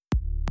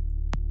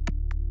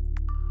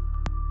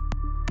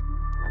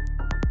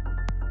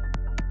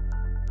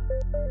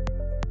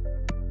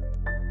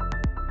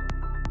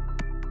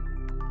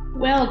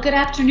Well, good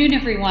afternoon,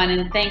 everyone,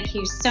 and thank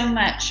you so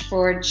much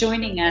for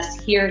joining us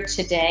here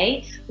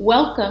today.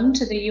 Welcome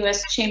to the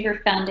U.S.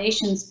 Chamber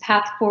Foundation's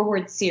Path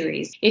Forward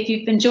series. If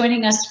you've been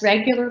joining us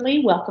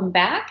regularly, welcome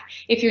back.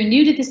 If you're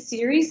new to this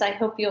series, I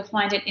hope you'll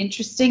find it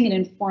interesting and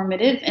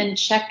informative and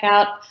check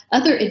out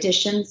other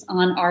editions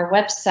on our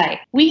website.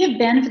 We have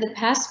been for the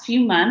past few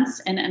months,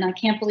 and I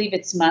can't believe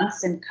it's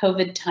months in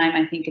COVID time,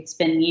 I think it's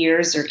been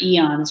years or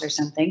eons or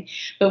something,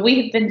 but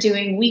we have been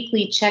doing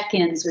weekly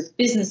check-ins with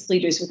business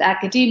leaders, with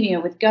academia,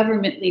 with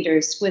government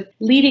leaders, with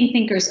leading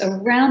thinkers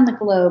around the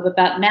globe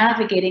about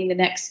navigating the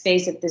next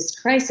phase of this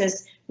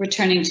crisis,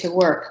 returning to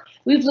work.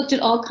 We've looked at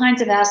all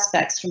kinds of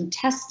aspects, from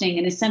testing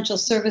and essential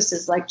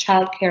services like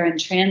childcare and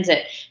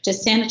transit, to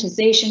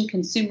sanitization,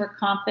 consumer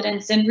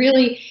confidence, and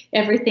really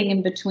everything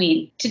in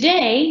between.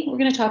 Today, we're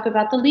going to talk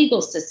about the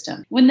legal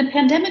system. When the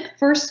pandemic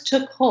first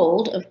took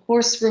hold, of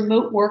course,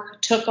 remote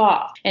work took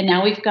off, and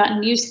now we've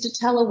gotten used to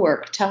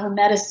telework,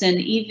 telemedicine,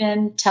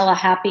 even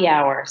telehappy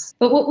hours.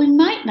 But what we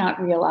might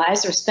not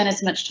realize or spend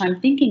as much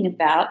time thinking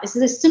about is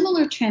that a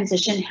similar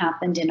transition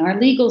happened in our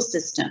legal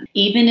system.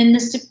 Even in the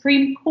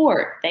Supreme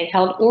Court, they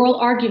held oral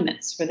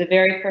arguments for the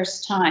very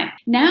first time.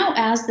 Now,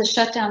 as the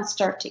shutdowns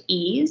start to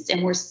ease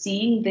and we're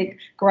seeing the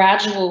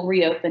gradual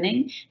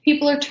reopening,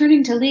 people are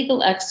turning to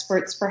legal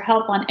experts for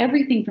help on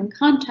everything from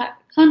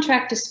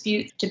contract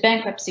disputes to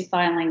bankruptcy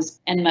filings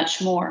and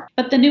much more.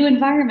 But the new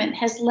environment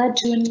has led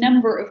to a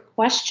number of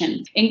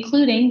questions,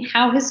 including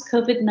how has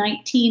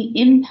COVID-19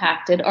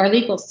 impacted our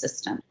legal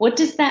system? What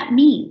does that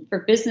mean for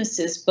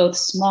businesses both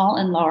small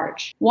and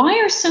large? Why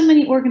are so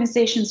many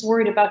organizations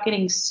worried about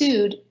getting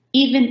sued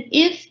even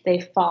if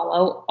they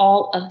follow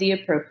all of the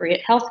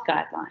appropriate health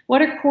guidelines?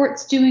 What are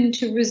courts doing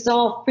to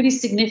resolve pretty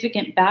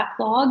significant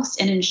backlogs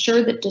and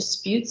ensure that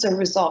disputes are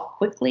resolved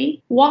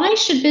quickly? Why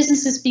should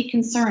businesses be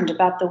concerned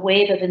about the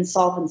wave of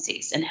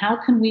insolvencies, and how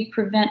can we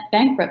prevent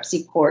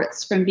bankruptcy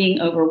courts from being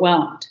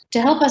overwhelmed?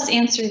 To help us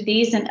answer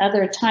these and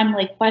other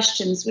timely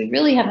questions, we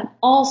really have an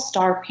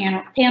all-star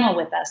panel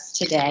with us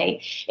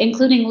today,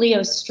 including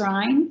Leo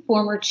Strine,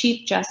 former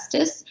Chief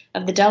Justice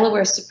of the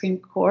Delaware Supreme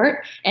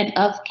Court and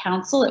of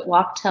counsel at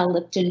Wachtell,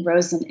 Lipton,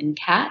 Rosen and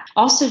Catt.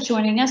 Also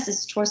joining us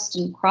is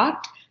Torsten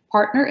Kracht,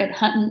 partner at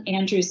Hunton,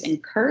 Andrews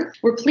 & Kurth.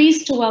 We're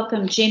pleased to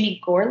welcome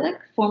Jamie Gorelick,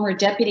 former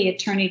Deputy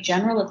Attorney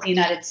General of the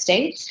United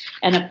States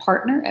and a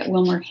partner at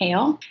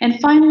WilmerHale. And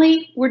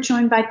finally, we're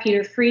joined by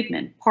Peter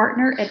Friedman,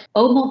 partner at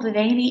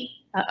O'Mulvaney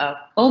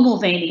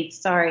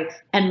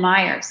and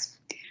Myers.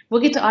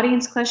 We'll get to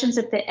audience questions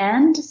at the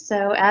end,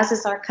 so as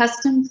is our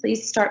custom,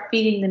 please start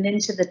feeding them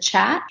into the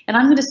chat. And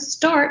I'm going to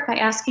start by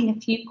asking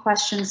a few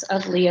questions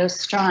of Leo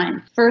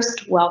Strine.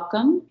 First,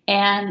 welcome,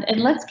 and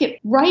let's get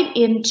right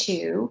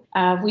into,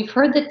 we've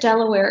heard that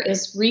Delaware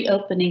is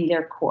reopening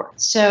their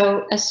courts.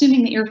 So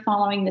assuming that you're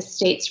following the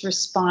state's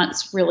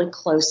response really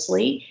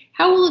closely,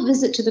 how will a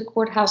visit to the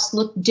courthouse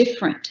look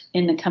different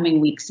in the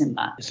coming weeks and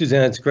months?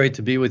 Suzanne, it's great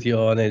to be with you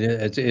on it.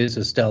 It is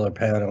a stellar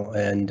panel,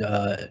 and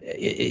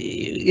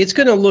it's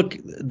going to look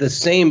the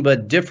same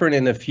but different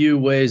in a few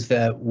ways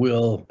that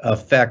will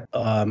affect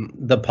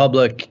the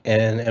public,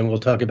 and we'll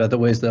talk about the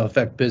ways that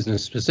affect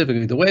business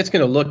specifically. The way it's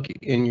going to look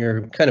in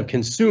your kind of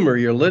consumer,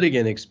 your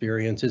litigant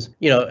experience is,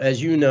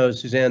 as you know,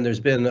 Suzanne,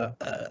 there's been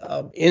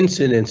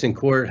incidents in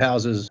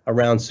courthouses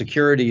around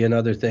security and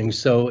other things,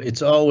 so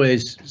it's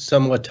always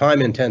somewhat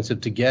time intensive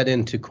to get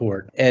into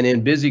court. And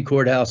in busy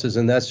courthouses,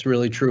 and that's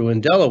really true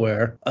in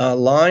Delaware,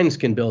 lines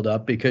can build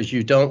up because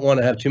you don't want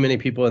to have too many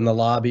people in the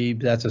lobby.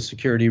 That's a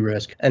security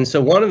risk. And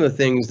so one of the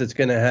things that's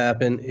going to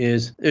happen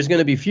is there's going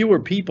to be fewer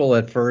people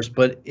at first,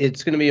 but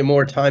it's going to be a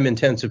more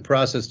time-intensive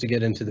process to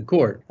get into the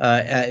court.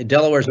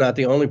 Delaware's not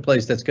the only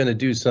place that's going to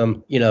do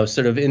some,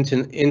 sort of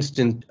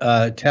instant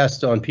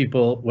tests on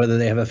people, whether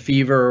they have a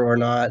fever or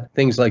not,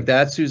 things like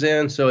that,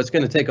 Suzanne. So it's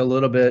going to take a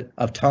little bit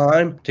of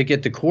time to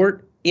get to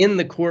court. In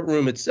the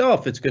courtroom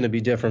itself, it's going to be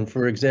different.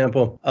 For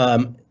example,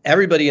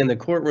 everybody in the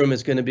courtroom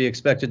is going to be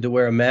expected to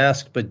wear a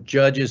mask, but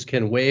judges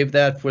can waive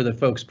that for the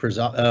folks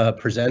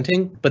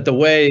presenting. But the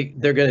way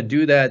they're going to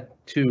do that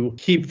to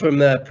keep from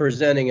that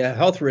presenting a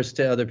health risk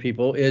to other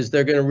people is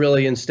they're going to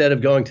really, instead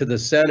of going to the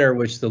center,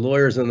 which the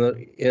lawyers on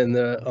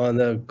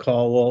the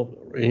call will,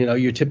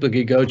 you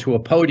typically go to a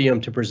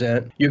podium to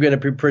present, you're going to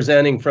be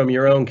presenting from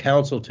your own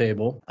counsel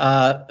table.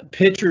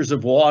 Pitchers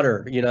of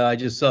water, I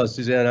just saw,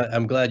 Suzanne,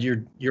 I'm glad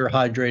you're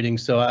hydrating,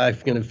 so I'm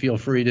going to feel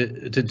free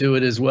to do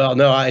it as well.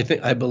 No,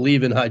 I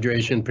believe in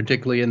hydration,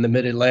 particularly in the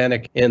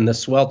mid-Atlantic, and the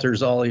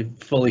swelters all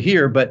fully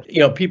here, but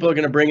people are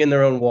going to bring in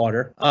their own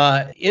water.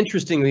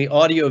 Interestingly,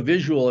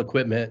 audio-visual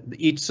equipment,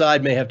 each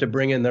side may have to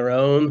bring in their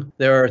own.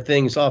 There are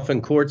things,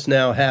 often courts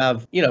now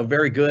have,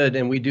 very good,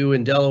 and we do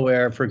in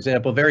Delaware, for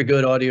example, very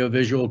good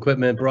audio-visual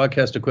equipment,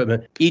 broadcast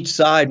equipment. Each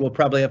side will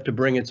probably have to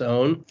bring its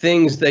own.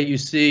 Things that you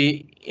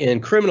see in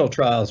criminal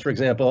trials, for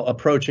example,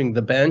 approaching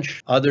the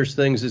bench, others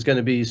things is going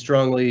to be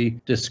strongly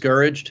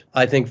discouraged.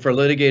 I think for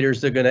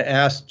litigators, they're going to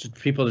ask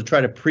people to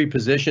try to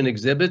pre-position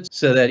exhibits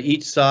so that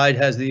each side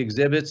has the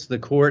exhibits, the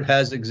court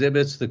has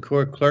exhibits, the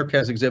court clerk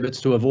has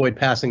exhibits to avoid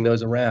passing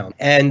those around.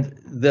 And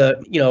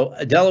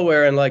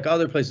Delaware and like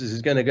other places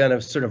is going to kind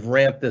of sort of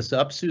ramp this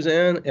up,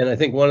 Suzanne. And I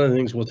think one of the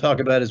things we'll talk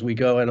about as we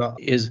go and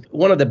is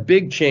one of the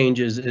big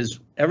changes is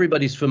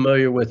everybody's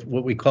familiar with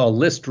what we call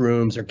list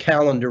rooms or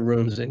calendar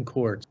rooms in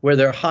courts, where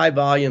there are high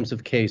volumes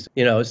of cases,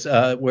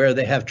 where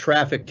they have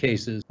traffic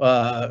cases,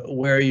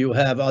 where you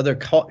have other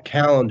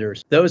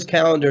calendars. Those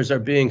calendars are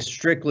being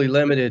strictly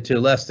limited to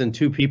less than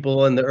 2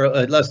 people and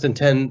less than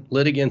 10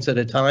 litigants at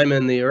a time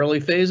in the early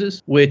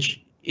phases,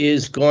 which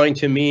is going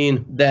to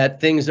mean that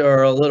things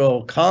are a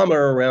little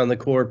calmer around the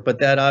court, but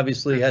that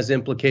obviously has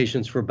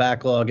implications for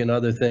backlog and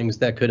other things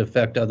that could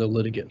affect other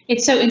litigants.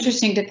 It's so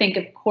interesting to think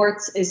of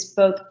courts as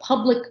both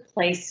public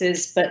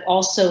places, but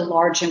also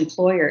large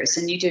employers.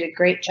 And you did a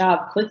great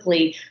job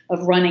quickly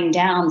of running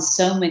down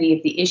so many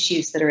of the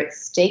issues that are at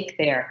stake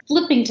there.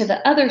 Flipping to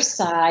the other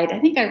side, I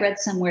think I read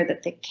somewhere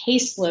that the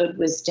caseload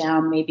was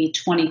down maybe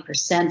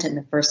 20% in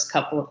the first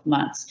couple of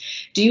months.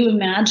 Do you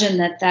imagine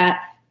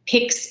that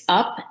picks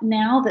up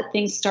now that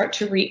things start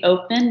to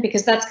reopen?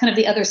 Because that's kind of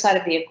the other side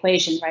of the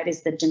equation, right,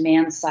 is the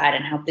demand side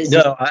and how busy.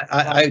 No,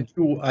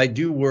 I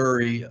do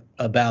worry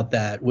about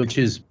that, which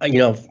is,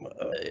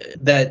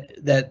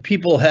 that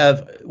people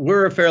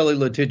we're a fairly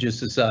litigious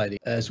society,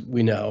 as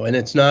we know, and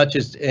it's not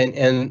just,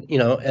 and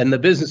the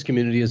business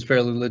community is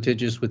fairly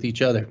litigious with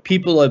each other.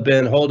 People have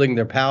been holding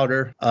their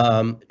powder,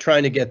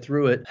 trying to get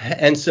through it.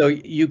 And so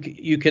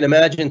you can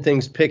imagine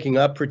things picking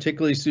up,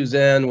 particularly,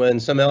 Suzanne, when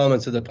some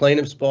elements of the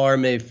plaintiff's bar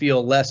may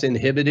feel less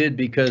inhibited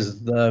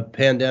because the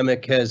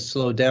pandemic has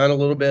slowed down a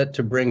little bit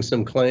to bring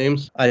some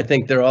claims. I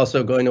think they're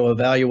also going to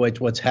evaluate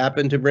what's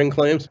happened to bring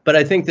claims. But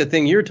I think the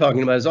thing you're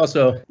talking about is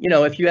also,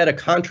 if you had a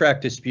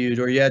contract dispute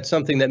or you had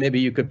something that maybe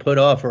you could put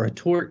off or a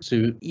tort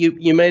suit,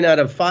 you may not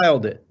have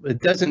filed it. It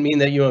doesn't mean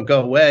that you won't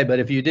go away, but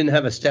if you didn't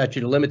have a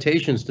statute of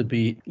limitations to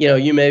beat,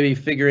 you may be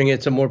figuring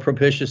it's a more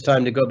propitious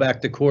time to go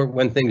back to court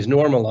when things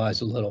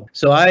normalize a little.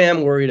 So I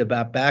am worried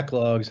about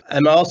backlogs.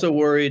 I'm also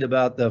worried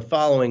about the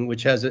following,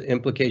 which has an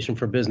implication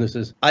for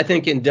businesses. I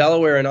think in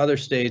Delaware and other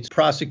states,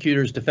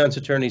 prosecutors, defense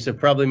attorneys have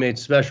probably made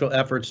special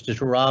efforts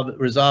to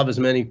resolve as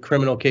many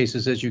criminal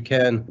cases as you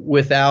can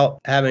without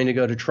having to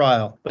go to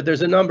trial. But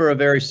there's a number of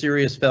very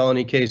serious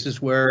felony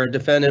cases where a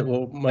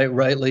defendant might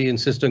rightly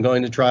insist on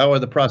going to trial, or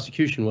the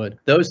prosecution would.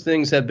 Those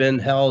things have been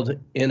held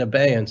in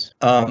abeyance.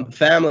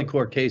 Family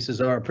court cases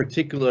are a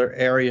particular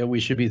area we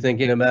should be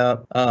thinking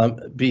about,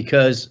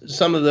 because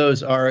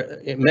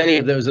many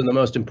of those are the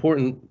most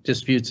important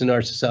disputes in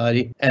our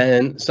society,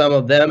 and some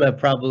of them have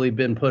probably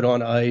been put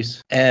on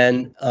ice.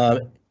 And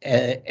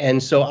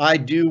so I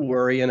do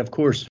worry. And of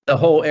course, the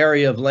whole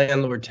area of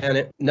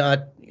landlord-tenant,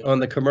 not on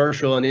the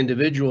commercial and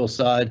individual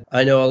side,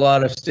 I know a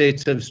lot of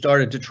states have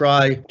started to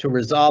try to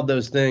resolve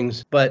those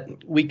things, but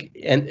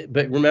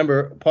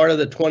remember, part of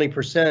the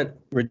 20%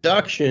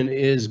 reduction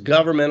is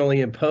governmentally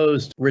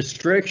imposed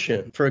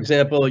restriction. For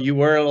example, you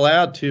weren't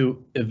allowed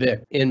to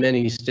evict in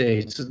many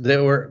states.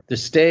 There were the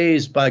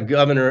stays by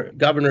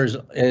governors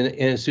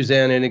and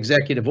Suzanne, and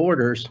executive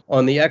orders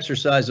on the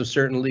exercise of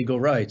certain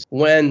legal rights.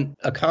 When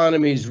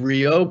economies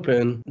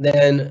reopen,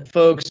 then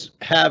folks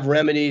have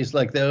remedies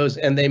like those,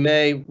 and they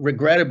may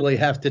regrettably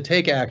have to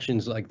take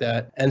actions like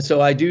that. And so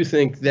I do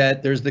think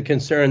that there's the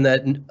concern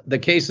that the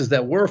cases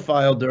that were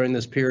filed during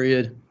this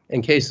period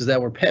and cases that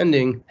were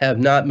pending have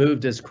not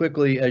moved as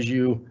quickly as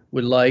you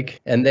would like,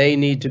 and they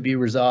need to be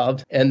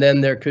resolved. And then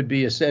there could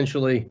be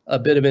essentially a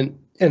bit of an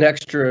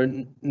extra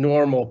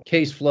normal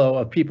case flow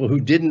of people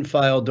who didn't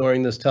file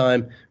during this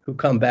time who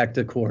come back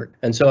to court.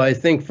 And so I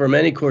think for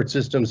many court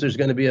systems, there's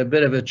going to be a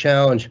bit of a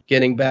challenge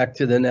getting back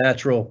to their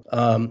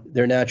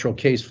natural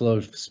case flow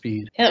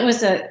speed. It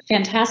was a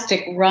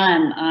fantastic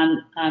run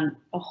on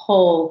a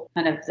whole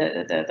kind of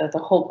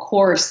the whole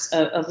course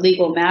of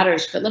legal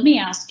matters. But let me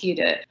ask you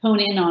to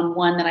hone in on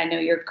one that I know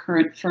your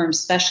current firm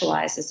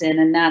specializes in,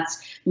 and that's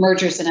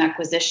mergers and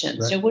acquisitions.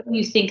 Right. So what do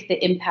you think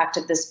the impact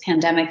of this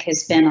pandemic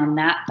has been on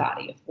that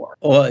body of work?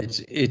 Well,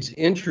 it's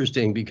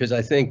interesting because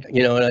I think,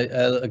 and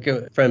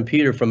I friend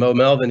Peter from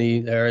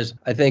O'Melveny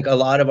I think a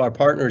lot of our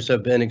partners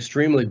have been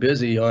extremely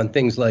busy on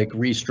things like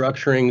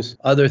restructurings,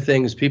 other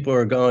things. People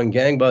are going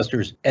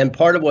gangbusters. And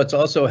part of what's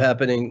also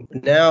happening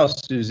now,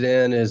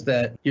 Suzanne, is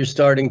that you're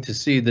starting to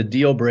see the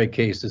deal break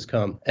cases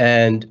come,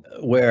 and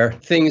where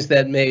things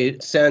that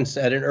made sense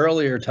at an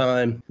earlier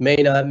time may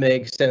not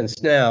make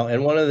sense now.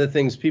 And one of the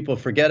things people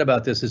forget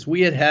about this is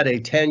we had a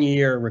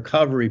 10-year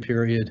recovery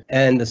period,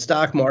 and the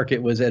stock market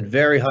market was at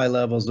very high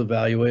levels of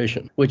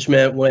valuation, which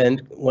meant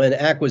when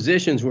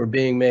acquisitions were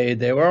being made,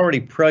 they were already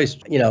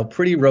priced,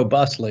 pretty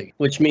robustly,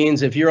 which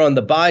means if you're on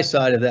the buy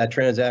side of that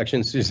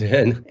transaction,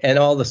 Suzanne, and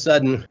all of a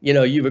sudden,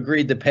 you've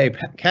agreed to pay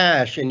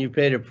cash and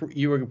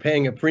you were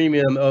paying a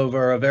premium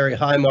over a very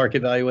high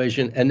market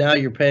valuation, and now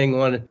you're paying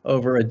one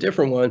over a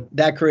different one,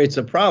 that creates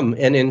a problem.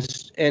 And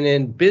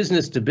in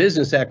business to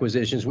business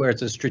acquisitions where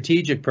it's a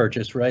strategic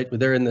purchase, right, where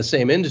they're in the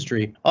same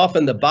industry,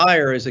 often the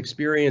buyer is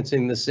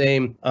experiencing the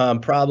same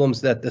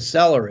problems that the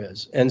seller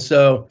is. And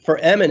so for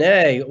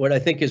M&A, what I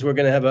think is we're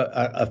going to have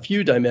a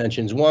few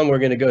dimensions. One, we're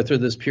going to go through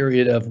this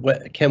period of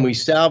can we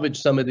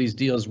salvage some of these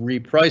deals,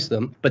 reprice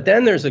them? But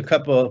then there's a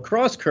couple of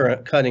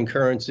cross-cutting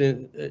currents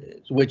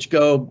which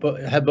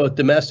have both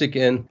domestic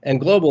and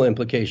global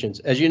implications.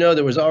 As you know,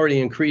 there was already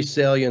increased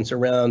salience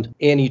around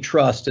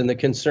antitrust and the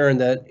concern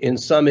that in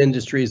some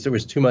industries there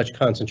was too much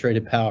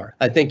concentrated power.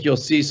 I think you'll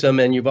see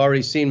and you've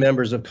already seen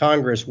members of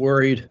Congress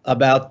worried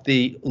about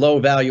the low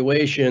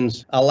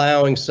valuations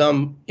allowing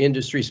some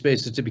industry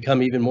spaces to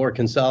become even more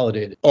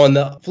consolidated. On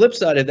the flip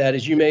side of that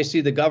is you may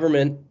see the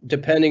government,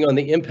 depending on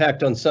the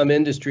impact on some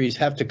industries,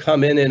 have to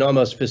come in and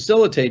almost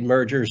facilitate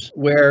mergers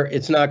where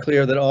it's not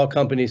clear that all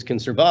companies can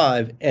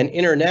survive. And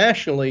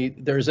internationally,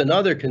 there's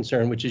another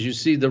concern, which is you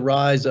see the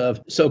rise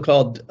of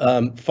so-called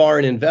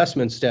foreign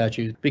investment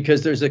statutes,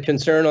 because there's a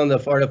concern on the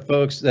part of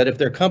folks that if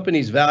their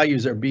company's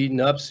values are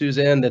beaten up,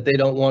 Suzanne, that they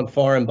don't want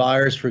foreign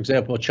buyers, for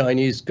example,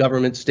 Chinese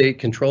government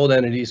state-controlled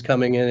entities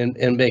coming in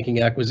and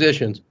making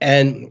acquisitions.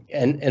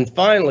 And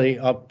finally,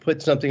 I'll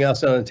put something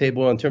else on the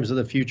table in terms of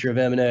the future of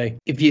M&A.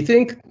 If you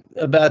think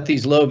about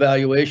these low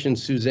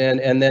valuations, Suzanne,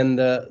 and then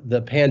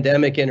the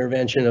pandemic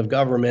intervention of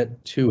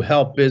government to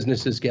help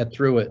businesses get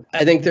through it,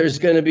 I think there's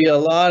going to be a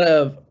lot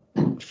of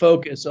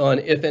focus on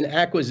if an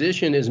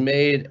acquisition is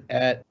made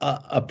at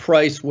a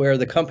price where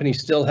the company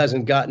still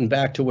hasn't gotten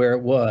back to where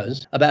it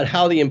was, about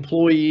how the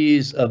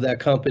employees of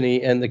that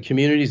company and the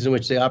communities in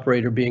which they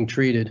operate are being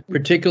treated,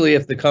 particularly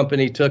if the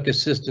company took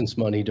assistance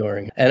money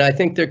during it. And I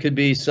think there could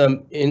be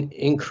some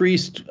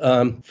increased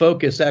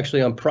focus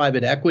actually on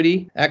private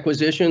equity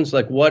acquisitions,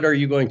 like what are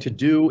you going to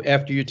do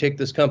after you take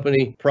this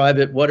company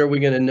private? What are we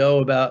going to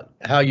know about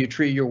how you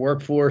treat your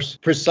workforce,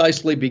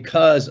 precisely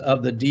because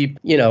of the deep,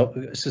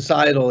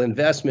 societal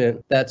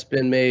investment that's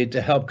been made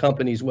to help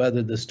companies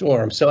weather the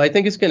storm. So I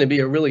think it's going to be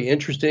a really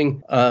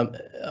interesting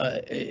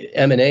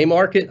M&A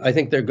market. I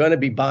think they're going to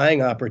be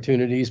buying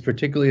opportunities,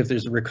 particularly if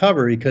there's a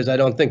recovery, because I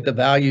don't think the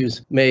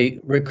values may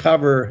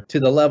recover to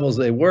the levels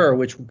they were,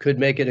 which could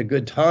make it a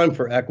good time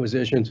for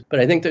acquisitions. But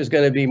I think there's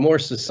going to be more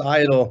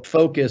societal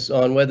focus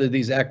on whether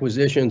these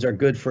acquisitions are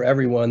good for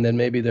everyone than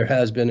maybe there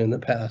has been in the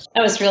past.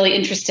 That was really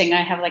interesting.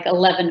 I have like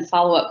 11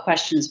 follow-up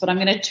questions, but I'm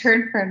going to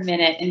turn for a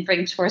minute and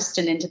bring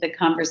Torsten into the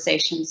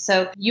conversation.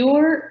 So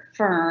your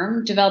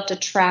firm developed a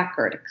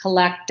tracker to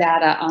collect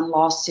data on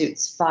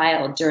lawsuits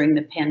filed during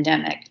the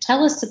pandemic.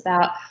 Tell us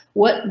about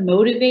what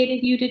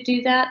motivated you to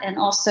do that and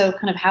also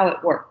kind of how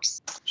it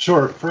works.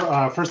 Sure.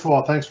 First of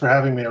all, thanks for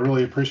having me. I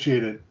really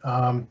appreciate it.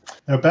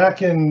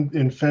 Back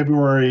in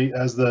February,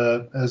 as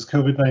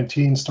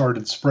COVID-19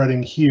 started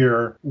spreading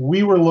here,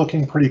 we were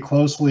looking pretty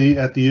closely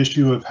at the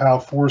issue of how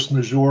force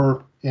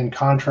majeure in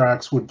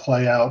contracts would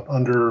play out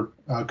under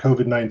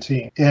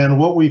COVID-19. And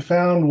what we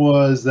found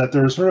was that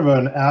there was sort of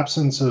an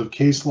absence of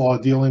case law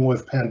dealing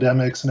with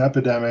pandemics and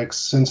epidemics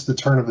since the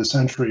turn of the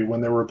century,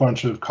 when there were a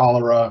bunch of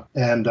cholera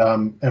and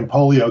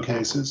polio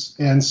cases.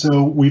 And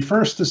so we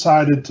first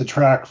decided to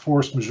track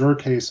force majeure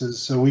cases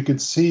so we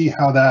could see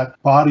how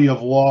that body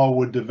of law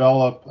would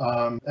develop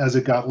as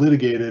it got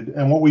litigated.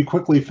 And what we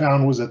quickly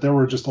found was that there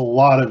were just a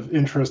lot of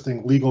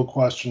interesting legal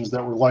questions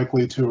that were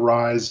likely to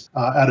arise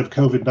out of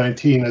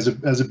COVID-19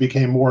 as it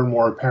became more and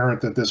more apparent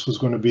that this was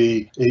going to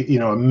be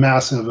a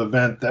massive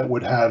event that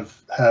would have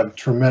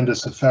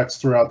tremendous effects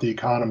throughout the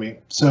economy.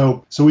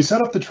 So we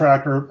set up the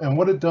tracker, and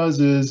what it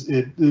does is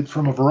it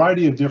from a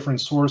variety of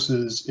different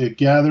sources, it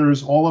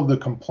gathers all of the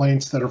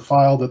complaints that are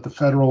filed at the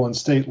federal and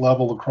state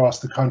level across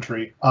the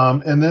country.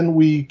 And then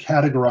we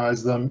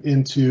categorize them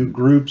into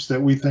groups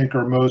that we think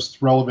are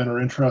most relevant or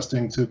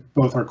interesting to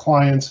both our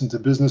clients and to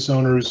business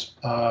owners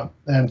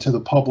and to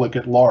the public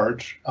at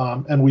large.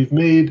 And we've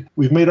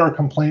made our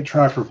complaint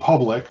tracker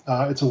public.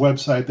 It's a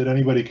website that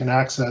anybody can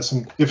access.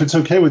 And if it's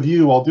okay with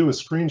you, I'll do a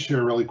screen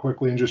share really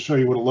quickly and just show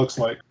you what it looks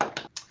like.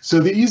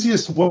 So the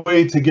easiest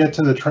way to get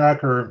to the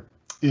tracker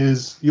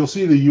is, you'll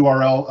see the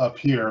URL up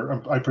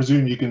here. I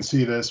presume you can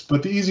see this,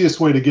 but the easiest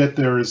way to get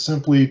there is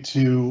simply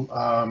to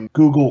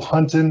Google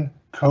Hunton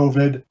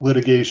COVID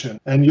litigation,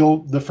 and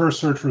the first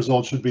search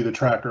result should be the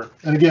tracker.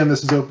 And again,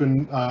 this is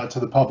open to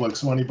the public,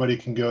 so anybody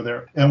can go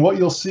there. And what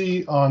you'll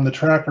see on the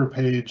tracker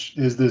page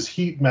is this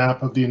heat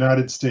map of the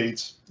United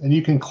States. and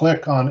you can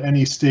click on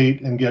any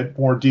state and get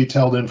more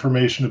detailed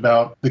information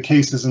about the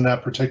cases in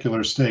that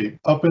particular state.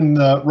 Up in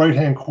the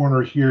right-hand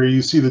corner here,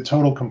 you see the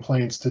total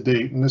complaints to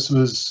date, and this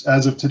was,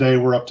 as of today,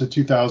 we're up to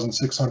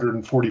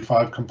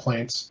 2,645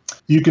 complaints.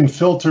 You can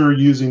filter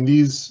using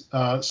these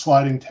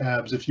sliding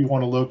tabs if you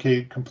want to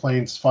locate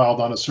complaints filed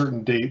on a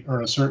certain date or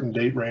in a certain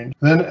date range.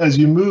 Then as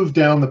you move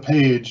down the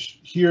page,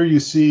 here you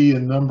see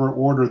in number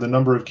order the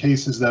number of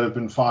cases that have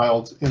been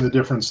filed in the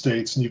different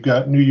states. And you've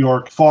got New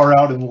York far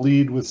out in the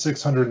lead with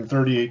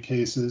 638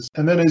 cases.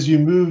 And then as you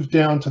move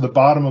down to the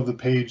bottom of the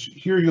page,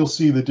 here you'll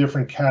see the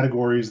different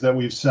categories that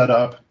we've set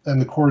up and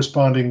the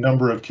corresponding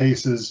number of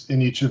cases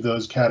in each of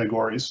those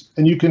categories.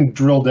 And you can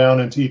drill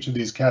down into each of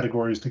these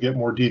categories to get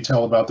more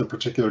detail about the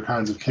particular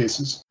kinds of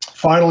cases.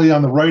 Finally,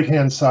 on the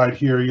right-hand side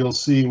here, you'll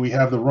see we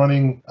have the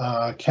running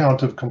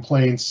count of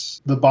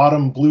complaints. The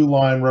bottom blue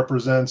line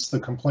represents the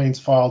complaints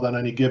filed on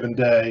any given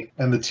day,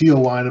 and the teal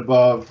line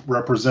above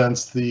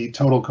represents the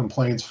total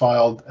complaints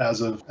filed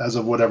as of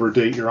whatever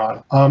date you're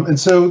on. And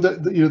so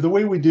the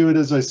way we do it,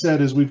 as I said,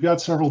 is we've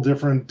got several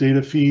different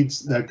data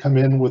feeds that come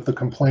in with the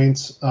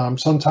complaints.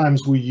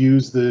 Sometimes we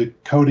use the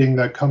coding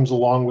that comes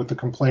along with the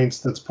complaints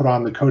that's put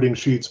on the coding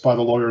sheets by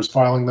the lawyers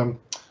filing them.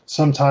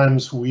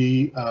 Sometimes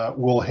we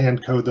will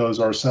hand code those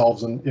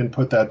ourselves and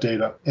input that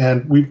data.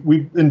 And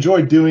we've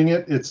enjoyed doing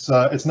it. It's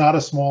not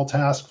a small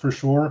task for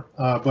sure,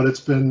 but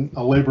it's been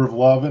a labor of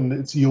love and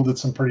it's yielded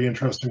some pretty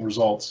interesting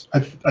results.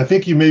 I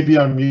think you may be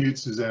on mute,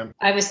 Suzanne.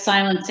 I was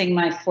silencing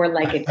my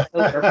four-legged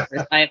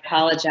coworkers. I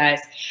apologize.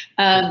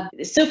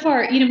 So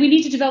far, we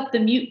need to develop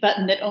the mute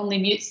button that only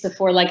mutes the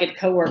four-legged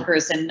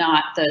coworkers and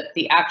not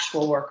the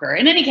actual worker.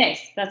 In any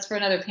case, that's for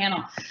another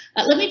panel.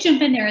 Let me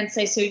jump in there and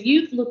say, so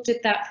you've looked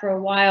at that for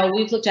a while.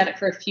 We've looked at it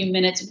for a few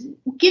minutes.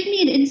 Give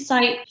me an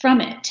insight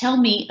from it. Tell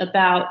me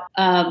about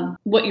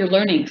what you're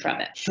learning from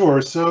it.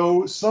 Sure.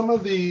 So some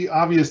of the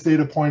obvious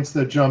data points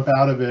that jump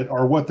out of it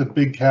are what the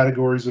big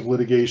categories of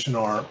litigation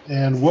are.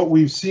 And what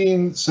we've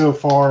seen so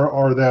far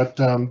are that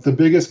the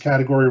biggest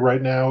category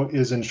right now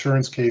is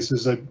insurance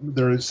cases.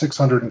 There are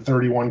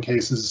 631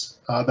 cases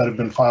that have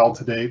been filed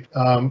to date.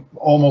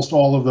 Almost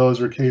all of those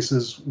are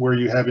cases where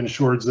you have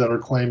insureds that are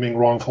claiming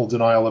wrongful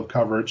denial of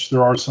coverage.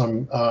 There are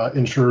some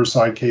insurer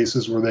side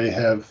cases where they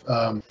have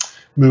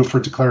move for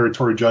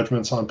declaratory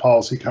judgments on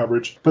policy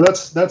coverage. But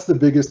that's the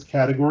biggest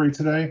category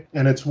today,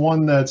 and it's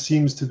one that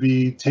seems to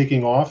be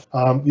taking off.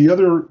 The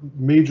other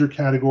major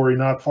category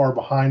not far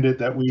behind it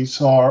that we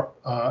saw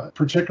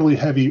particularly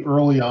heavy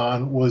early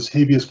on was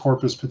habeas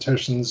corpus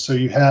petitions. So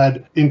you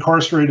had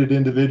incarcerated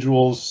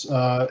individuals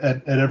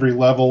at every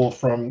level,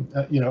 from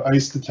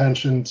ICE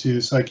detention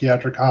to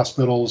psychiatric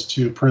hospitals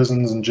to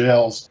prisons and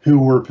jails, who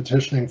were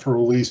petitioning for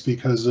release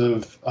because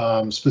of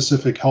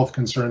specific health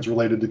concerns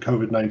related to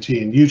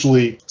COVID-19,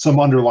 usually some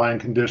underlying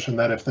condition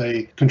that if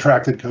they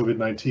contracted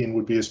COVID-19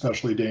 would be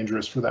especially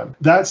dangerous for them.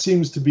 That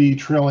seems to be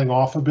trailing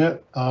off a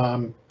bit,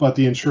 but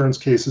the insurance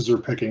cases are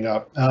picking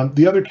up.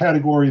 The other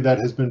category that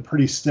has been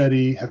pretty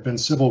steady have been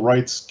civil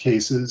rights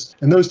cases,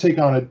 and those take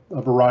on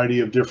a variety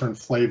of different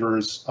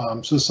flavors.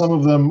 So some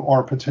of them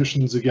are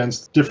petitions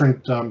against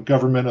different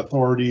government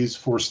authorities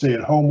for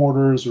stay-at-home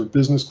orders or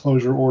business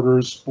closure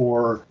orders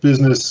or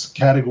business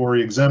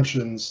category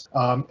exemptions,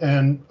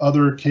 and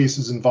other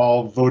cases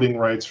involve voting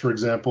rights, for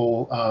example,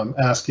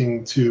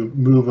 asking to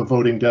move a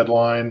voting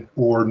deadline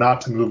or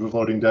not to move a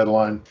voting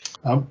deadline.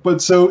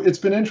 But so it's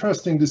been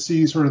interesting to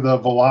see sort of the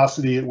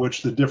velocity at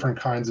which the different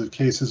kinds of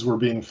cases were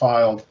being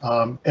filed,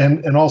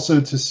 and also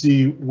to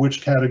see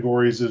which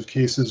categories of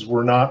cases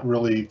were not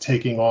really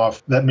taking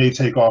off that may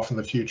take off in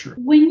the future.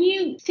 When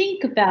you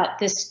think about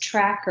this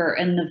tracker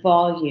and the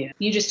volume,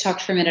 you just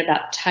talked for a minute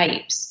about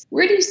types.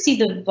 Where do you see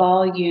the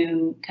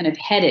volume kind of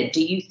headed?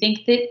 Do you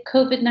think that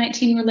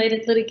COVID-19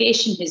 related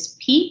litigation has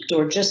peaked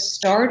or just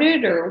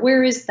started, or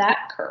where is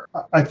that curve?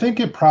 I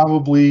think it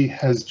probably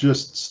has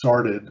just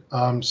started.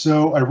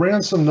 So I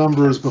ran some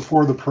numbers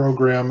before the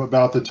program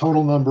about the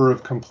total number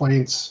of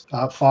complaints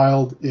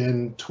filed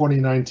in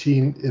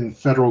 2019 in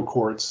federal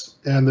courts,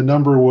 and the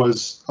number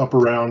was up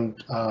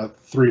around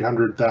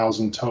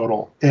 300,000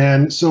 total.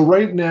 And so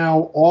right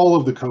now, all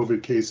of the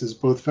COVID cases,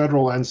 both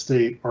federal and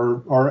state,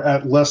 are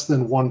at less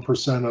than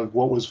 1% of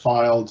what was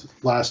filed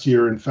last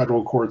year in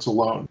federal courts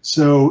alone.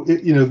 So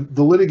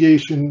the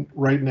litigation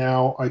right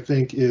now, I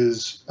think,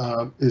 is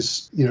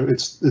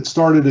it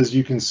started, as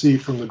you can see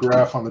from the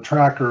graph on the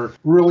tracker,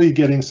 really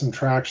getting some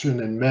traction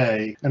in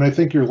May, and I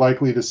think you're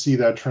likely to see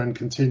that trend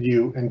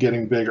continue and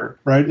getting bigger,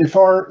 right? If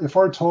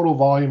our total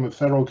volume of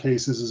federal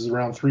cases is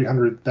around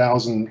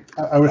 300,000,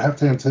 I would have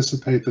to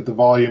anticipate that the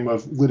volume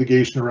of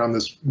litigation around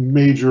this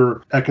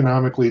major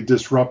economically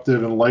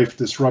disruptive and life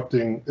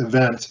disrupting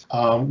event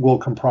will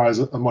comprise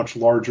a much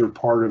larger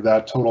part of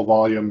that total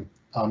volume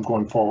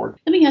going forward.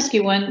 Let me ask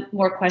you one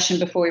more question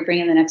before we bring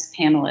in the next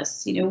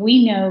panelists.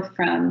 We know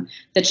from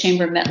the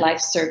Chamber MetLife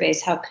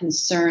surveys how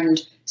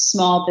concerned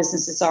small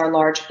businesses are,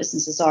 large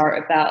businesses are,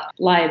 about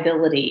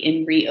liability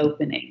in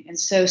reopening. And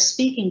so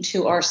speaking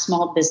to our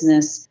small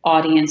business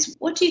audience,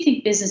 what do you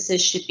think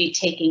businesses should be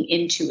taking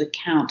into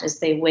account as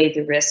they weigh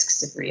the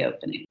risks of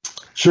reopening?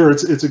 Sure,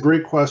 it's a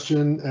great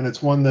question, and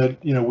it's one that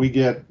we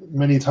get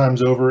many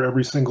times over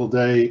every single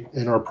day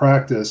in our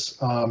practice.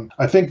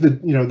 I think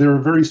that there are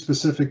very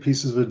specific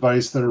pieces of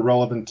advice that are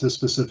relevant to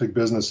specific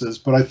businesses,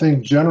 but I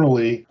think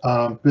generally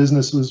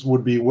businesses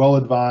would be well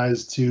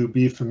advised to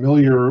be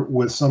familiar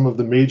with some of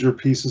the major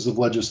pieces of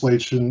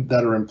legislation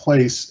that are in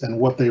place and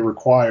what they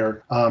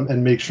require,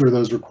 and make sure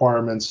those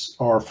requirements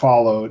are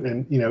followed.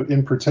 And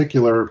in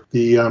particular,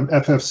 the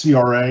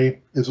FFCRA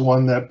is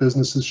one that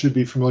businesses should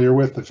be familiar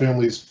with, the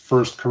Families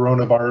First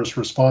Coronavirus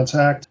Response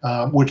Act,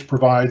 which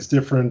provides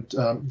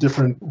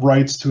different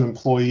rights to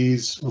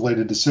employees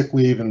related to sick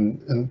leave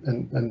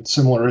and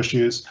similar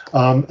issues.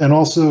 And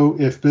also,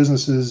 if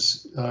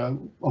businesses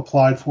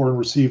applied for and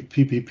received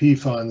PPP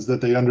funds, that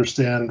they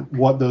understand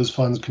what those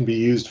funds can be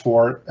used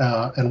for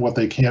and what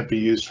they can't be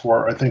used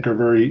for, I think are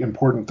very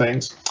important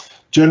things.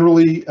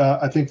 Generally,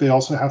 I think they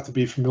also have to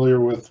be familiar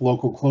with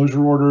local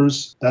closure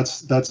orders.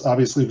 That's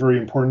obviously very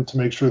important to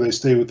make sure they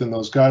stay within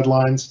those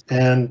guidelines.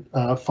 And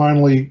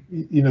finally,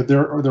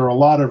 there are a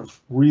lot of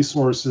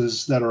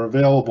resources that are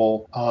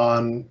available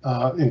on,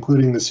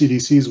 including the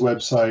CDC's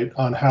website,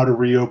 on how to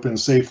reopen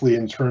safely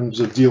in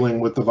terms of dealing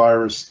with the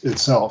virus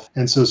itself.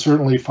 And so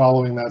certainly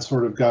following that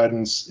sort of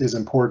guidance is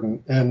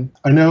important. And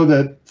I know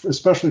that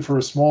especially for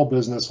a small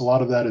business, a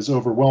lot of that is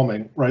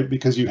overwhelming, right?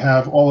 Because you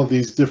have all of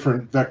these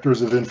different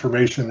vectors of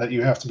information that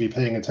you have to be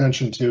paying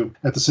attention to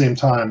at the same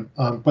time.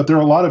 But there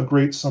are a lot of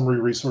great summary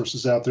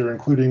resources out there,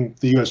 including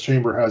the U.S.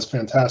 Chamber has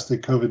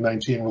fantastic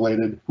COVID-19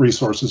 related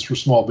resources for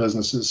small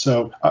businesses.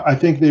 So I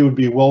think they would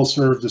be well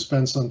served to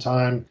spend some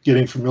time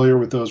getting familiar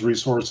with those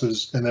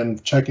resources and then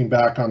checking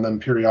back on them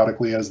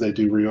periodically as they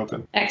do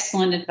reopen.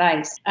 Excellent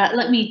advice.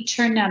 Let me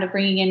turn now to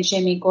bringing in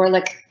Jamie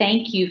Gorelick.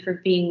 Thank you for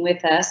being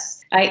with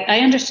us. I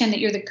understand that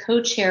you're the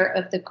co-chair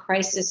of the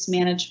Crisis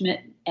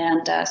Management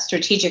and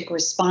Strategic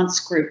Response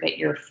Group at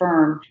your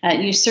firm.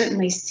 You've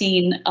certainly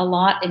seen a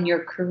lot in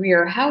your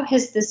career. How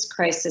has this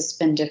crisis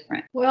been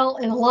different? Well,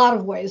 in a lot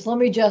of ways. Let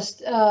me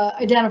just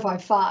identify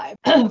 5.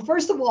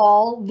 First of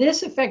all,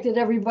 this affected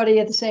everybody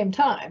at the same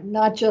time,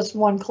 not just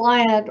one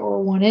client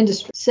or one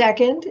industry.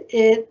 Second,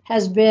 it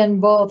has been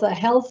both a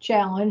health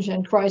challenge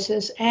and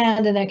crisis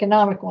and an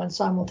economic one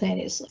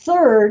simultaneously.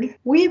 Third,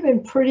 we've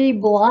been pretty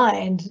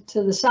blind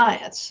to the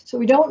science. So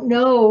we don't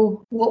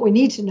know what we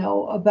need to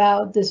know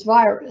about this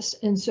virus.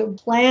 And so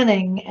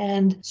planning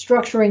and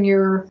structuring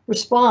your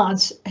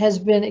response has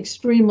been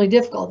extremely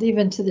difficult,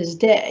 even to this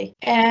day.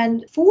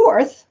 And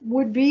fourth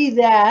would be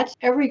that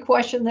every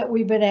question that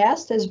we've been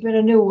asked has been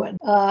a new one,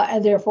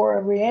 and therefore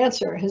every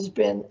answer has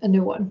been a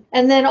new one.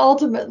 And then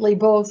ultimately,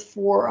 both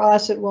for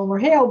us at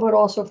WilmerHale, but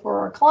also for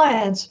our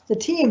clients, the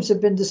teams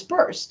have been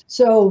dispersed.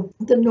 So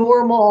the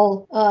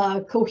normal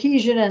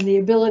cohesion and the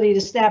ability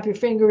to snap your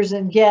fingers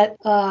and get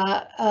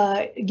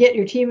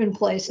your team in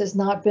place has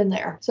not been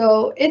there.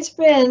 So it's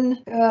been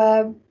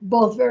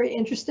both very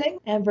interesting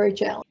and very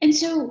challenging. And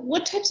so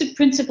what types of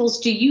principles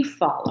do you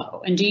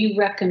follow and do you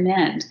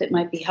recommend that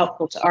might be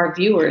helpful to our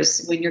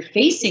viewers when you're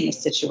facing a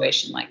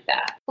situation like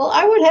that? Well,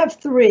 I would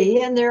have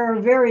 3, and there are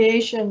a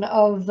variation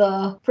of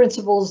the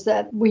principles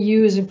that we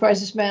use in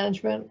crisis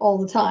management all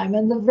the time.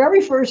 And the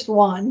very first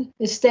one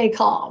is stay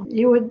calm.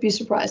 You would be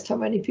surprised how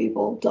many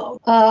people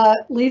don't.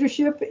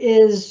 Leadership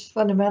is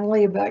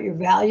fundamentally about your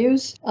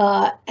values,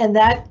 and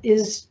that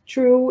is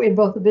true in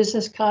both the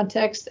business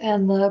context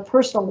and the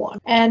personal one.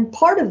 And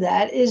part of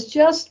that is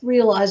just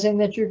realizing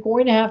that you're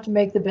going to have to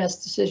make the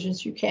best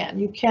decisions you can.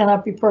 You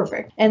cannot be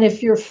perfect. And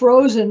if you're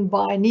frozen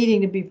by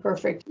needing to be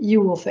perfect, you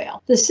will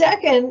fail. The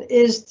second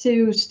is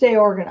to stay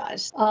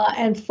organized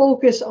and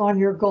focus on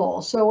your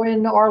goal. So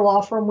in our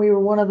law firm, we were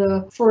one of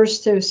the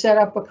first to set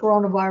up a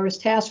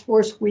coronavirus task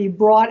force. We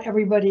brought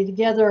everybody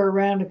together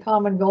around a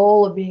common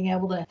goal of being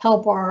able to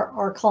help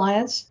our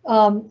clients.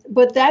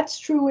 But that's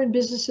true in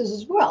businesses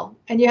as well.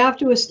 And you have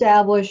to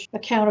establish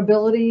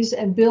accountabilities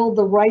and build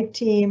the right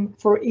team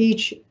for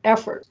each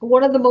effort.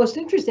 One of the most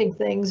interesting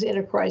things in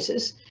a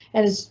crisis,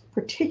 and it's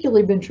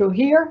particularly been true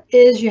here,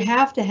 is you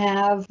have to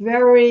have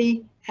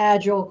very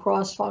agile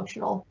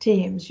cross-functional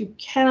teams. You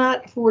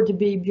cannot afford to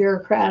be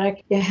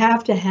bureaucratic. You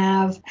have to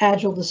have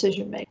agile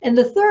decision making. And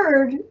the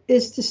third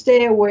is to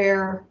stay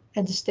aware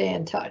and to stay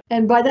in touch.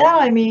 And by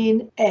that I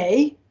mean,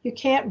 A, you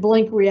can't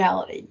blink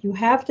reality. You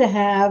have to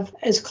have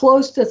as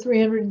close to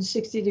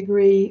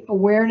 360-degree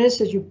awareness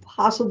as you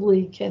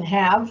possibly can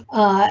have,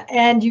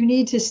 and you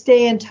need to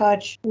stay in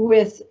touch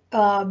with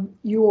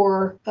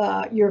your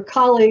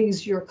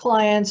colleagues, your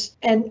clients,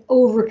 and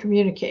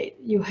over-communicate.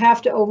 You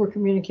have to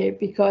over-communicate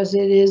because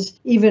it is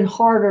even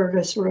harder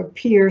to sort of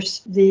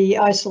pierce the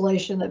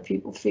isolation that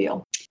people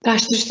feel.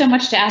 Gosh, there's so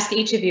much to ask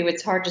each of you.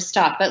 It's hard to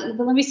stop. But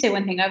let me say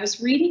one thing. I was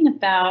reading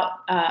about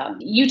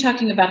you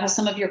talking about how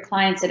some of your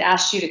clients had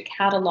asked you to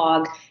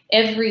catalog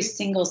every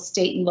single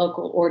state and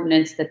local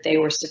ordinance that they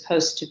were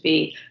supposed to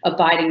be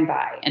abiding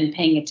by and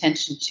paying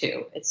attention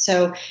to.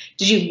 So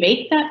did you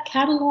make that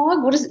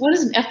catalog? What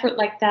does an effort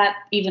like that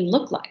even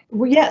look like?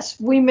 Well, yes,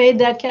 we made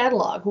that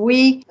catalog.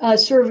 We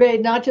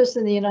surveyed not just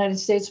in the United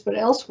States, but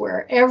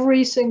elsewhere,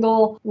 every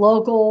single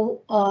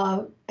local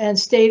and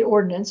state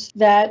ordinance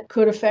that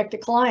could affect a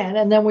client.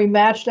 And then we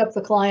matched up the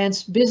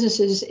client's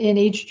businesses in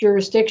each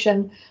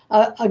jurisdiction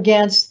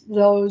against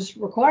those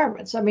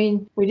requirements. I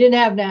mean, we didn't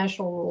have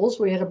national rules.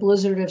 We had a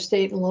blizzard of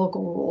state and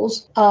local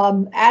rules.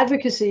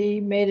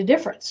 Advocacy made a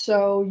difference.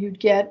 So you'd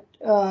get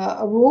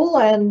a rule,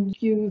 and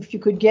if you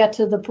could get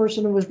to the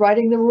person who was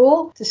writing the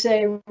rule to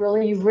say,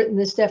 really, you've written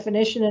this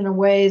definition in a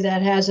way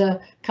that has a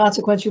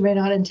consequence you may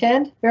not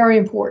intend. Very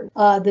important.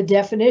 The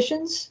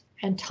definitions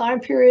and time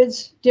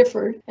periods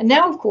differed. And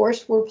now, of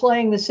course, we're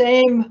playing the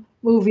same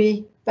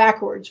movie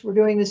backwards. We're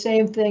doing the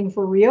same thing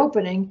for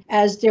reopening,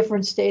 as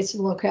different states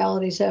and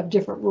localities have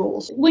different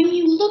rules. When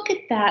you look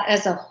at that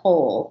as a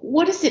whole,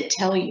 what does it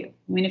tell you?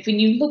 I mean, when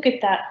you look at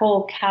that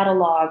whole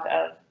catalog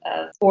of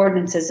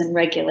ordinances and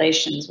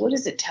regulations, what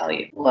does it tell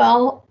you?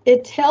 Well,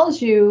 it tells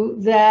you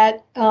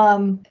that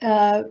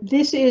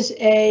this is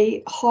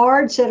a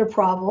hard set of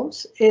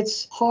problems.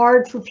 It's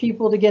hard for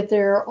people to get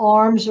their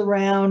arms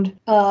around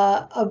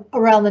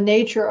the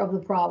nature of the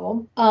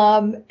problem.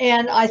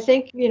 And I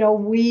think,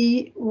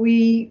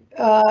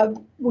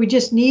 we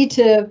just need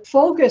to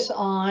focus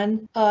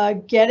on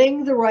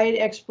getting the right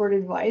expert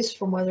advice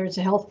from whether it's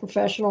a health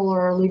professional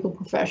or a legal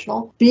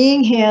professional,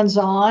 being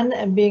hands-on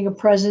and being a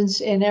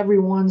presence in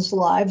everyone's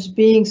lives,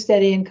 being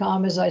steady and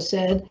calm, as I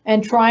said,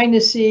 and trying to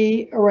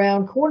see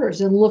around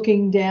corners and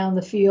looking down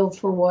the field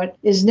for what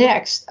is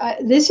next.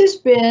 This has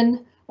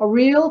been a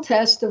real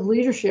test of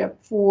leadership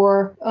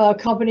for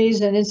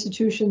companies and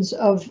institutions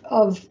of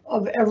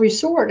every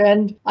sort.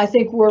 And I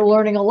think we're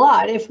learning a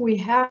lot. If we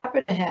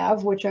happen to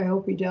have, which I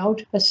hope we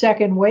don't, a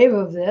second wave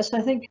of this,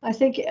 I think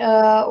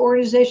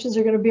organizations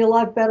are going to be a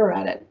lot better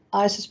at it.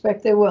 I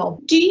suspect they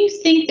will. Do you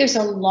think there's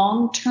a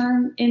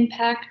long-term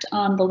impact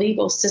on the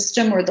legal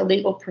system or the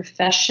legal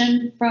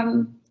profession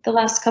from the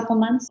last couple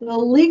months? The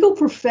legal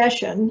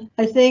profession,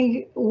 I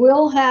think,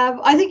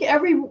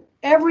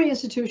 every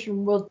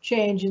institution will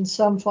change in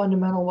some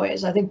fundamental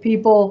ways. I think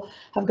people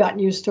have gotten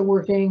used to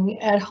working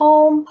at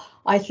home.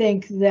 I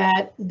think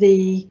that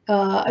the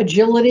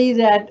agility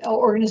that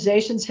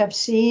organizations have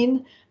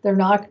seen,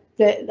 I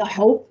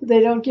hope they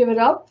don't give it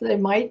up. They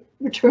might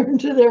return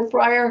to their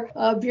prior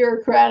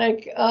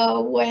bureaucratic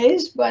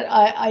ways, but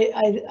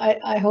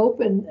I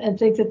hope and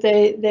think that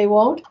they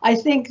won't. I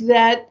think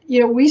that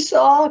we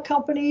saw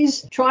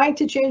companies trying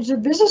to change their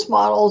business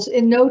models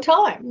in no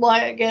time,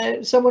 like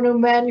someone who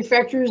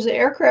manufactures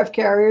aircraft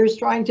carriers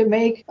trying to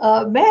make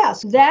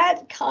masks.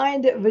 That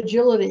kind of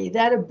agility,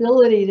 that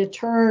ability to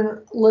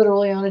turn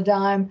literally on a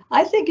dime,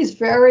 I think is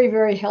very,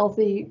 very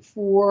healthy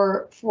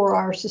for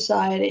our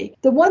society.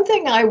 The one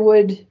thing I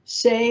would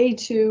say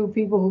to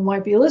people who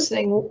might be listening,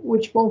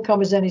 which won't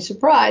come as any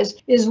surprise,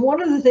 is one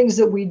of the things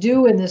that we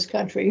do in this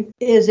country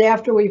is,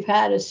 after we've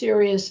had a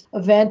serious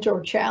event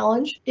or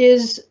challenge,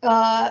 is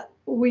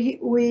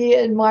we,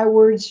 in my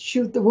words,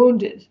 shoot the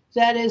wounded.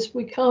 That is,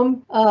 we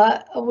come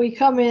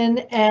in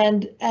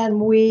and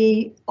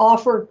we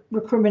offer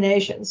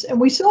recriminations. And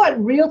we saw it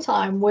in real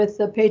time with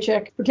the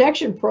Paycheck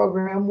Protection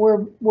Program,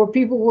 where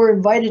people were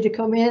invited to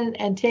come in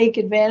and take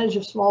advantage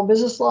of small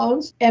business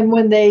loans. And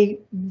when they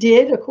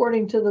did,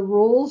 according to the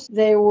rules,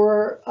 they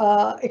were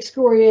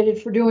excoriated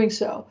for doing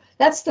so.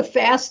 That's the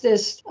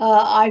fastest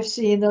I've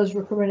seen those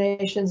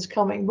recriminations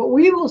coming. But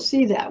we will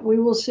see that. We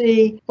will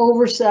see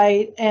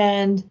oversight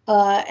and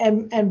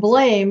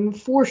blame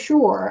for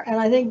sure. And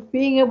I think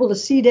being able to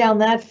see down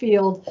that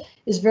field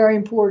is very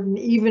important,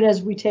 even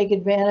as we take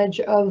advantage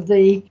of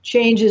the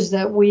changes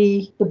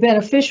the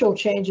beneficial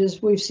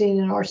changes we've seen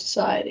in our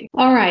society.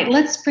 All right,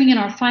 let's bring in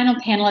our final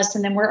panelist,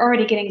 and then we're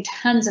already getting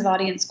tons of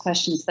audience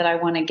questions that I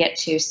want to get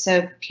to.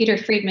 So Peter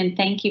Friedman,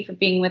 thank you for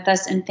being with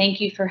us, and thank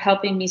you for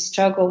helping me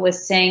struggle with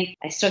saying,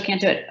 I still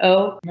can't do it,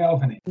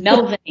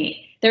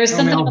 Melviny. There was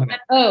something about that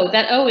O.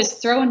 That O is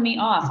throwing me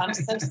off. I'm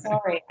so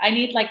sorry. I'll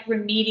need a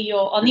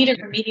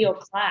remedial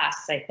class,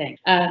 I think.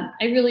 I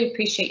really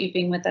appreciate you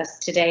being with us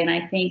today. And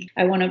I think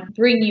I want to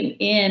bring you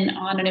in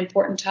on an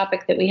important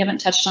topic that we haven't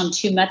touched on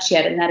too much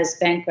yet, and that is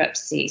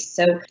bankruptcy.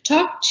 So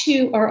talk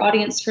to our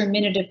audience for a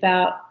minute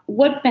about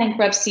what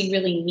bankruptcy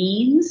really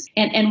means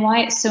and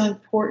why it's so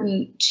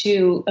important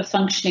to a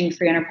functioning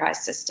free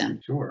enterprise system.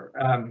 Sure.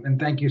 And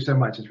thank you so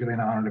much. It's really an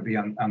honor to be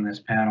on this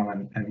panel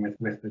and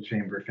with the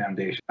Chamber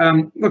Foundation.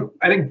 Look,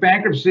 I think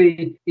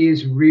bankruptcy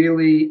is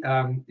really,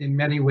 in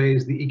many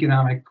ways, the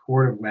economic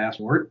court of last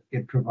resort.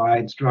 It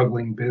provides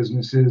struggling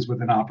businesses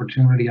with an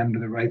opportunity under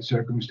the right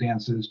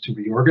circumstances to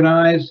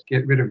reorganize,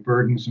 get rid of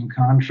burdensome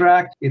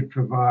contracts. It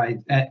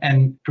provide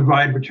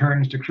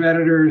returns to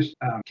creditors,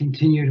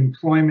 continued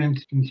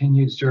employment,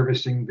 continued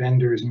servicing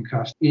vendors and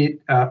customers.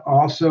 It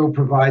also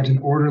provides an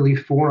orderly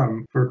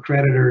forum for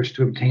creditors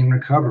to obtain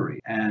recovery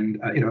and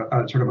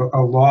sort of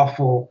a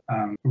lawful,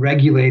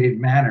 regulated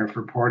manner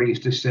for parties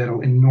to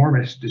settle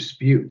enormous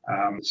disputes.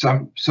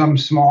 Some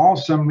small,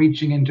 some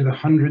reaching into the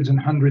hundreds and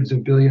hundreds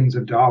of billions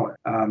of dollars.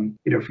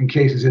 From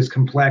cases as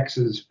complex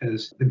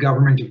as the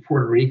government of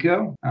Puerto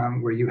Rico,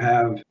 where you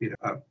have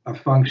a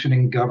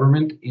functioning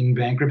government in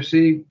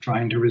bankruptcy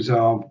trying to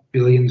resolve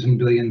billions and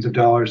billions of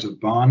dollars of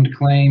bond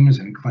claims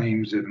and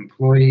claims of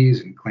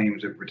employees and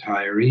claims of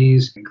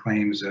retirees and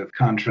claims of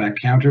contract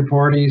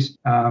counterparties,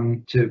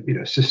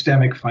 to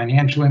systemic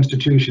financial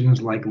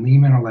institutions like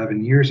Lehman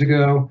 11 years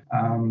ago,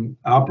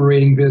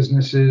 operating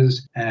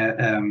businesses,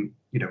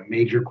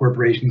 major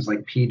corporations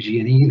like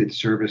PG&E that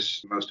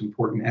service the most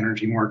important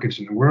energy markets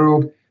in the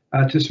world,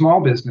 to small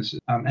businesses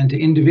and to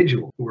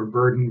individuals who are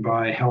burdened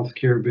by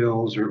healthcare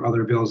bills or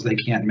other bills they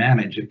can't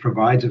manage. It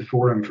provides a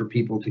forum for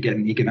people to get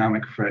an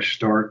economic fresh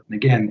start. And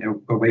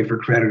again, a way for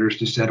creditors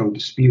to settle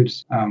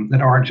disputes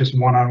that aren't just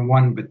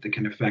one-on-one, but that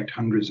can affect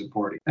hundreds of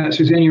parties.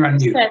 Suzanne, you're on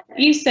mute.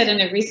 You said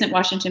in a recent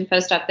Washington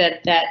Post op-ed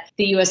that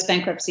the U.S.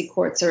 bankruptcy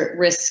courts are at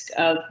risk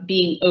of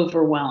being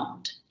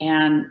overwhelmed.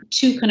 And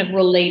two kind of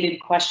related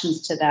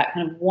questions to that.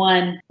 Kind of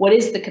one, what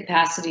is the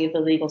capacity of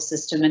the legal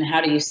system and how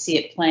do you see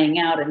it playing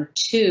out? And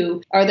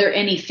two, are there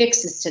any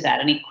fixes to that,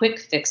 any quick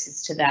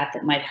fixes to that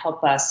might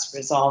help us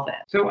resolve it?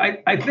 So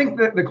I think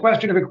that the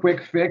question of a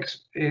quick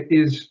fix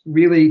is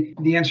really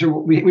the answer.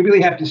 We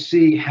really have to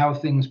see how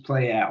things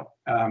play out.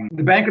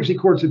 The bankruptcy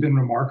courts have been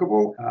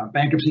remarkable.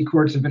 Bankruptcy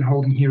courts have been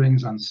holding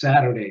hearings on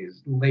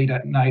Saturdays, late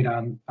at night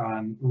on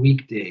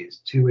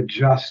weekdays to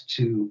adjust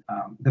to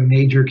the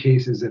major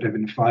cases that have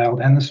been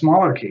filed and the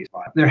smaller cases.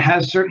 There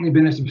has certainly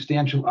been a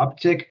substantial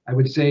uptick, I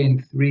would say,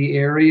 in three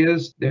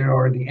areas. There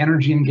are the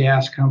energy and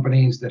gas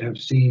companies that have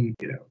seen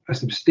a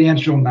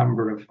substantial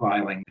number of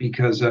filings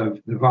because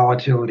of the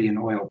volatility in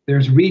oil.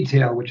 There's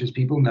retail, which, as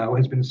people know,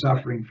 has been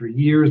suffering for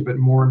years, but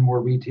more and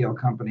more retail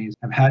companies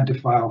have had to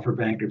file for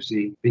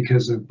bankruptcy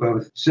because of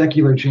both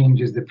secular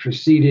changes that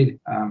preceded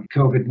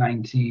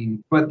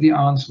COVID-19, but the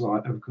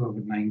onslaught of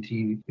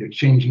COVID-19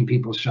 changing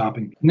people's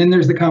shopping. And then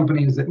there's the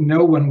companies that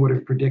no one would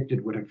have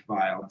predicted would have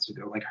filed months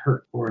ago, like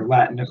Hertz or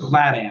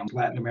LATAM,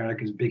 Latin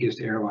America's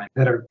biggest airline,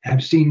 that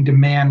have seen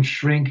demand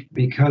shrink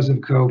because of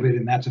COVID,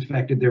 and that's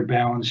affected their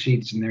balance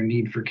sheets and their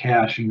need for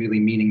cash in really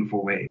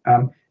meaningful ways.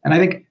 And I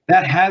think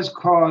that has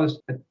caused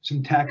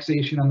some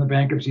taxation on the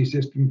bankruptcy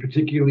system,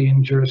 particularly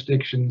in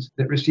jurisdictions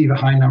that receive a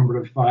high number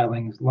of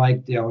filings,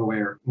 like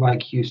Delaware,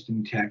 like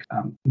Houston, Texas.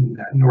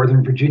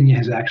 Northern Virginia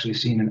has actually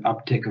seen an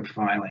uptick of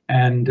filing.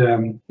 And,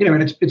 and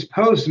it's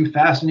posed some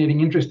fascinating,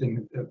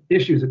 interesting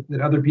issues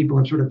that other people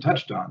have sort of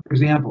touched on. For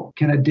example,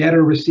 can a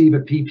debtor receive a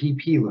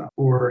PPP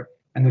loan?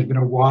 And there's been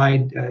a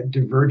wide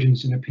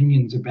divergence in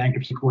opinions of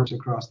bankruptcy courts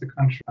across the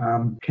country.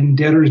 Can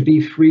debtors be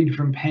freed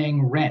from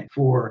paying rent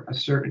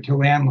to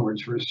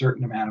landlords for a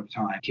certain amount of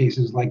time?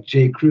 Cases like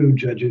J. Crew,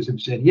 judges have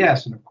said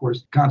yes. And of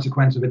course, the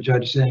consequence of a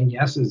judge saying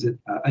yes is that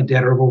a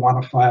debtor will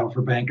want to file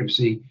for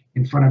bankruptcy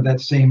in front of that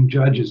same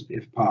judge,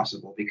 if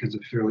possible, because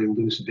of fairly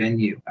loose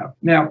venue.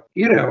 Now,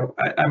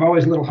 I'm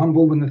always a little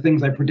humbled when the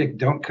things I predict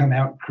don't come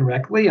out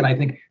correctly, and I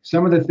think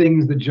some of the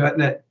things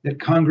that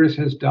Congress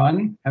has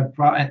done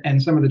and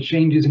some of the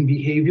changes in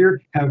behavior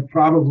have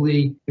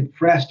probably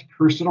depressed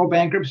personal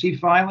bankruptcy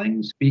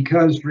filings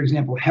because, for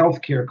example,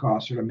 healthcare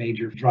costs are a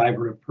major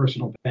driver of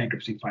personal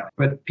bankruptcy filing.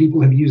 But people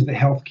have used the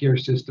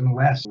healthcare system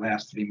less the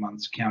last 3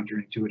 months,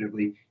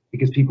 counterintuitively,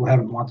 because people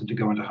haven't wanted to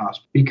go into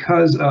hospital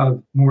because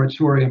of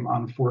moratorium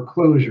on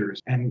foreclosures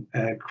and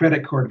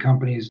credit card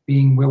companies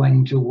being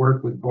willing to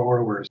work with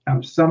borrowers.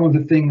 Some of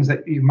the things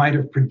that you might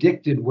have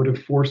predicted would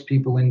have forced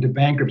people into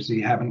bankruptcy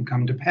haven't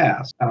come to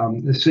pass.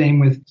 The same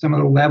with some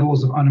of the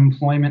levels of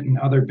unemployment and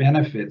other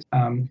benefits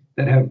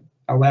that have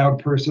allowed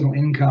personal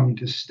income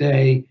to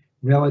stay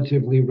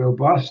relatively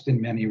robust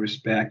in many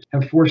respects,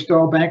 have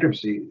forestalled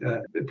bankruptcy,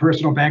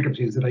 personal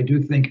bankruptcies that I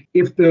do think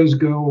if those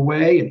go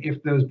away and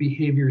if those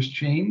behaviors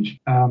change,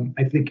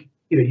 I think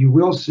you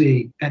will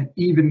see an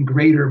even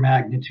greater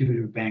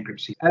magnitude of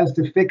bankruptcy. As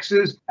to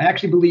fixes, I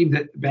actually believe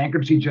that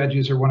bankruptcy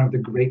judges are one of the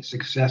great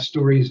success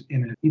stories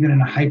even in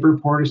a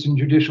hyper-partisan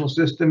judicial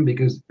system,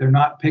 because they're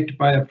not picked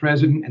by a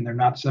president and they're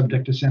not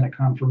subject to Senate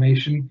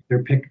confirmation.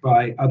 They're picked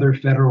by other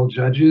federal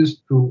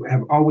judges who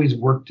have always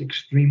worked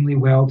extremely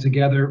well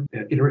together,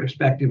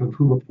 irrespective of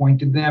who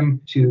appointed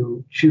them,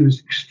 to choose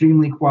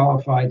extremely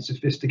qualified,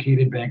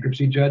 sophisticated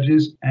bankruptcy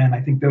judges. And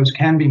I think those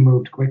can be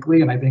moved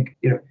quickly. And I think,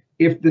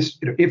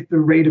 if the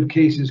rate of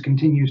cases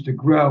continues to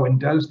grow and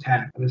does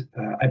tap this,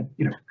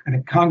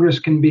 Congress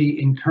can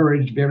be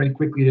encouraged very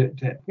quickly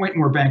to appoint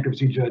more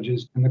bankruptcy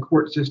judges, and the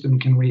court system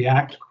can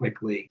react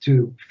quickly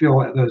to fill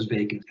those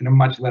vacancies in a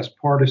much less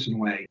partisan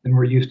way than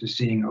we're used to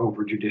seeing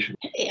over judicial.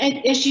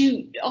 As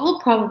you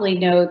all probably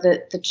know,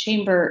 that the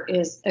Chamber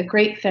is a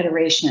great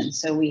federation.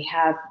 So we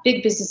have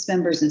big business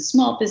members and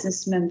small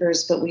business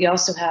members, but we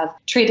also have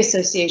trade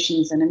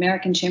associations and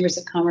American Chambers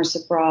of Commerce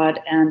abroad,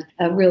 and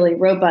a really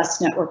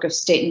robust network of of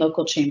state and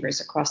local chambers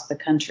across the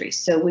country.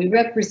 So we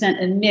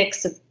represent a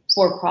mix of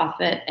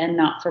for-profit and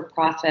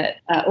not-for-profit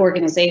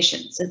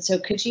organizations. And so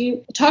could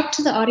you talk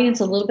to the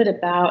audience a little bit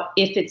about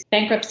if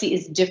bankruptcy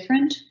is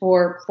different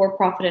for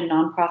for-profit and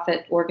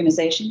nonprofit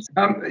organizations?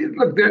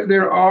 Look,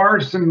 there are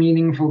some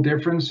meaningful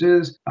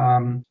differences.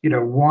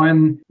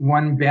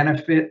 One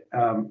benefit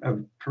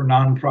for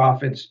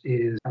nonprofits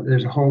is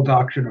there's a whole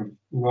doctrine of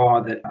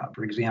law that,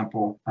 for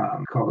example,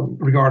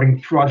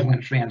 regarding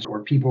fraudulent transfer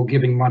or people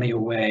giving money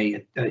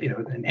away.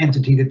 An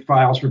entity that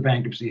files for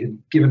bankruptcy and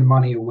given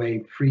money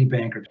away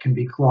pre-bankruptcy can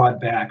be clawed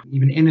back,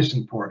 even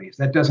innocent parties.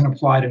 That doesn't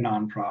apply to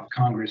nonprofit.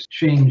 Congress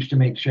changed to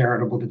make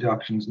charitable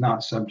deductions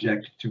not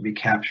subject to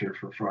recapture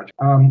for fraud.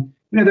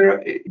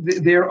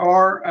 There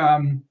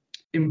are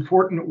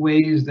important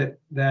ways that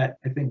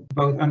I think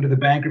both under the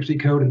bankruptcy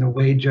code and the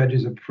way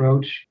judges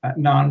approach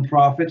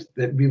nonprofits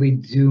that really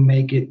do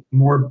make it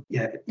more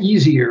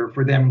easier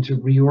for them to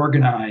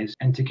reorganize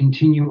and to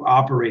continue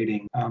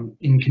operating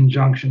in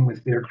conjunction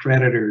with their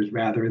creditors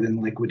rather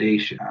than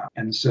liquidation.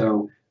 And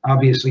so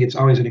obviously it's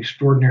always an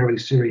extraordinarily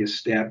serious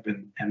step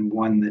and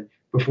one that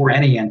before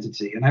any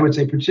entity, and I would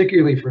say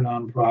particularly for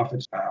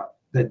nonprofits,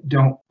 that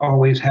don't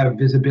always have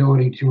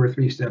visibility 2 or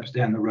 3 steps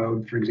down the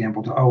road, for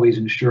example, to always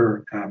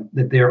ensure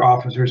that their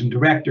officers and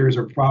directors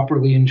are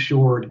properly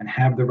insured and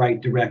have the right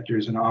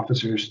directors and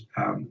officers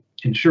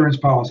insurance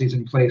policies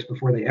in place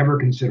before they ever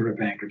consider a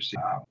bankruptcy,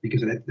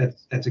 because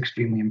that's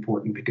extremely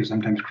important, because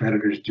sometimes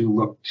creditors do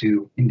look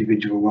to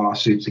individual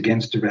lawsuits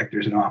against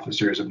directors and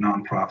officers of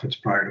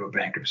nonprofits prior to a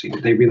bankruptcy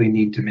that they really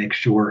need to make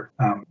sure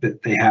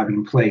that they have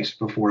in place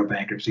before a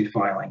bankruptcy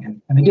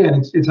filing. And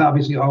again, it's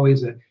obviously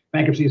always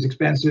bankruptcy is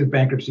expensive,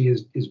 bankruptcy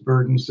is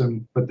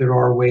burdensome, but there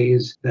are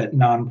ways that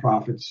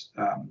nonprofits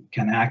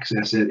can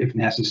access it if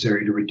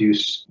necessary to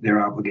reduce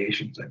their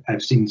obligations.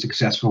 I've seen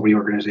successful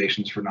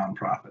reorganizations for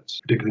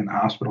nonprofits, particularly in the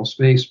hospital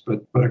space,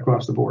 but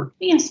across the board.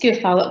 Let me ask you a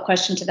follow-up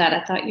question to that.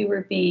 I thought you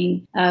were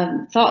being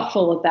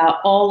thoughtful about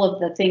all of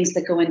the things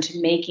that go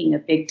into making a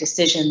big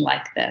decision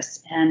like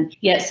this. And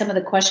yet some of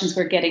the questions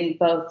we're getting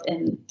both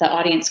in the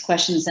audience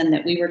questions and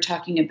that we were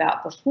talking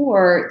about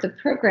before the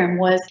program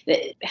was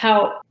that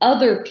how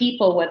other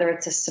people, whether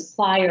it's a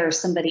supplier or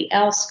somebody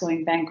else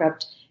going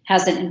bankrupt,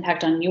 has an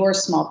impact on your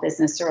small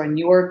business or on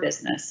your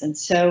business. And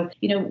so,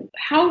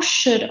 how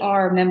should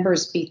our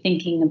members be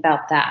thinking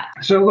about that?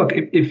 So look,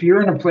 if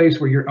you're in a place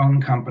where your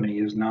own company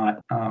is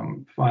not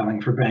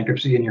filing for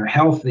bankruptcy and you're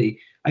healthy,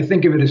 I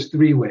think of it as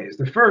 3 ways.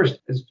 The first,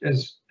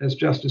 as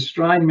Justice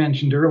Strine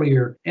mentioned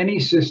earlier, any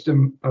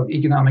system of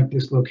economic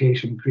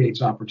dislocation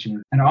creates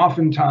opportunity. And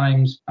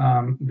oftentimes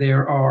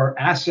there are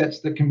assets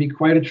that can be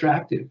quite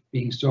attractive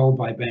being sold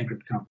by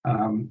bankrupt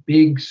companies,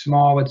 big,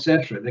 small,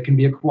 etc., that can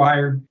be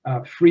acquired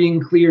free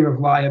and clear of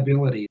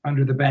liability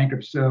under the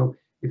bankruptcy. So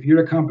if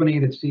you're a company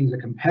that sees a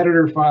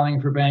competitor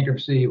filing for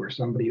bankruptcy, or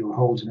somebody who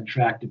holds an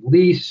attractive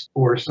lease,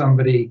 or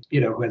somebody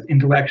who has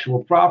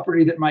intellectual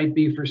property that might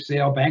be for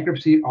sale,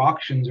 bankruptcy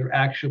auctions are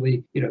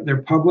actually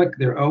they're public,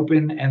 they're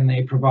open, and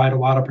they provide a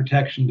lot of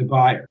protection to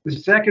buyers. The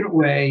second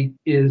way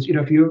is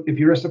if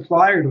you're a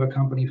supplier to a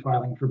company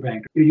filing for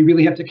bankruptcy, you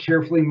really have to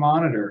carefully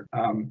monitor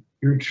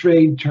your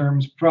trade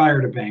terms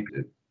prior to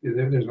bankruptcy.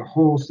 There's a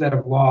whole set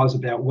of laws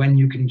about when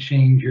you can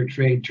change your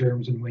trade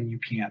terms and when you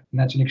can't. And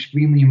that's an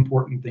extremely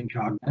important thing.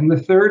 And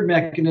the third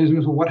mechanism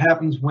is, well, what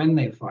happens when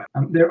they file?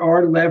 There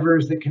are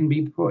levers that can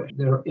be pushed.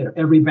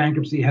 Every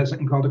bankruptcy has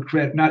something called a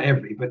credit, not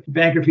every, but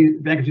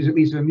bankruptcies at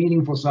least of a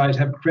meaningful size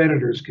have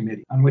creditors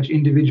committee on which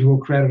individual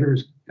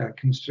creditors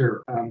can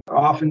serve.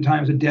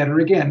 Oftentimes a debtor,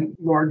 again,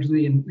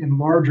 largely in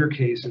larger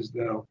cases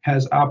though,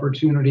 has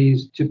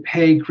opportunities to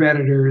pay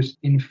creditors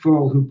in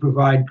full who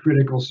provide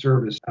critical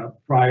service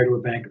prior to a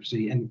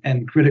bankruptcy,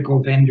 and critical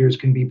vendors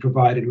can be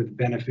provided with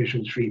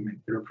beneficial treatment.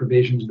 There are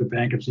provisions of the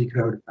bankruptcy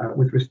code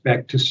with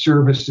respect to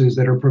services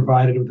that are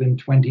provided within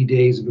 20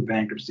 days of a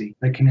bankruptcy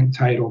that can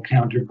entitle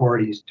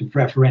counterparties to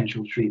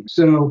preferential treatment.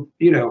 So,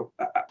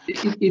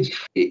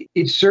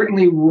 it's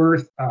certainly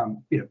worth,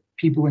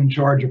 people in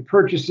charge of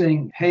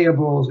purchasing,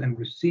 payables, and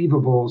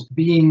receivables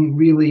being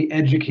really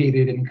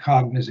educated and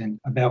cognizant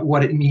about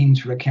what it means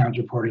for a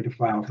counterparty to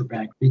file for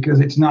bankruptcy, because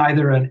it's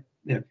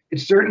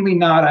it's certainly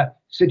not a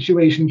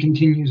situation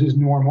continues as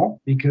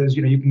normal, because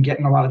you can get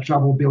in a lot of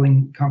trouble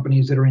billing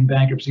companies that are in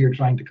bankruptcy or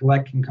trying to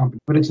collect from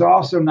companies. But it's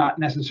also not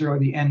necessarily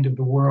the end of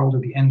the world or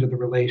the end of the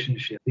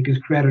relationship, because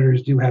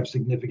creditors do have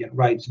significant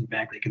rights in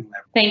bank they can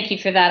leverage. Thank you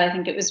for that. I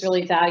think it was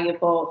really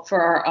valuable for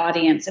our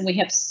audience. And we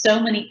have so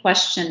many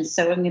questions,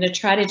 so I'm going to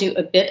try to do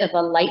a bit of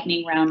a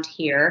lightning round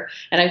here.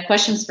 And I have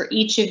questions for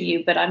each of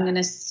you, but I'm going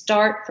to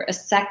start for a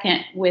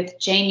second with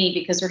Jamie,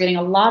 because we're getting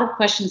a lot of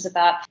questions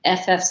about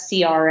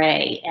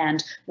FFCRA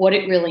and what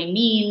it really means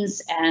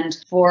means. And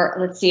for,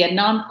 let's see, a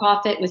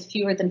nonprofit with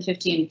fewer than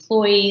 50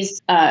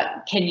 employees,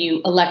 can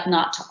you elect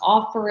not to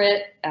offer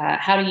it?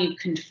 How do you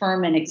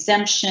confirm an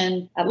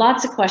exemption?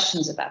 Lots of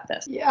questions about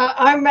this. Yeah,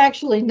 I'm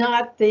actually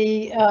not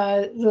the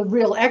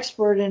real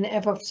expert in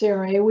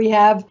FFCRA. We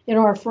have in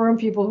our firm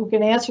people who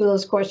can answer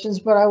those questions,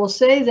 but I will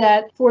say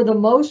that for the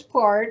most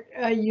part,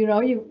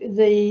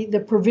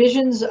 the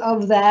provisions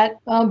of that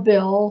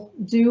bill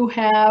do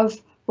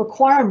have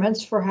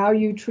requirements for how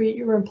you treat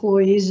your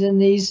employees in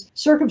these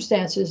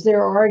circumstances.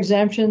 There are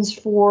exemptions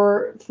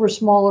for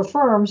smaller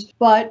firms,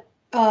 but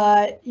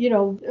the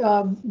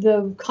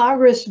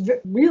Congress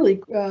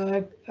really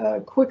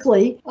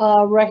quickly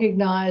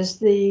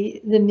recognized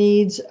the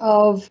needs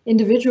of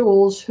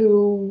individuals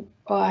who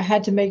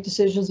had to make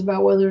decisions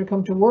about whether to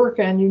come to work,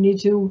 and you need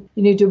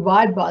to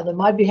abide by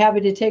them. I'd be happy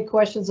to take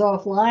questions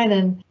offline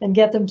and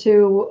get them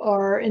to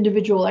our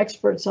individual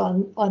experts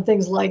on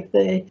things like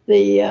the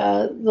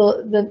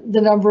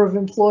number of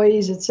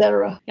employees, et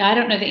cetera. Yeah, I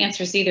don't know the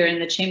answers either, and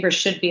the chamber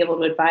should be able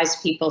to advise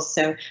people.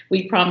 So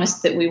we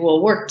promise that we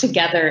will work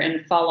together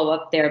and follow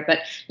up there. But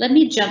let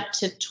me jump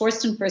to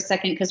Torsten for a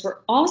second, because we're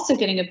also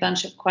getting a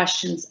bunch of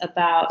questions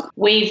about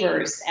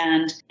waivers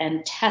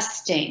and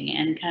testing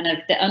and kind of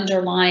the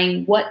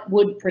underlying what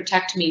would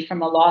protect me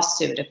from a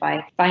lawsuit. If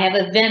I have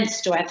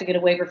events, do I have to get a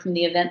waiver from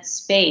the event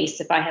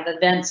space? If I have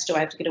events, do I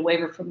have to get a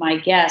waiver from my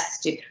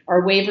guests?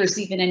 Are waivers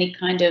even any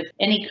kind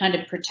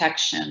of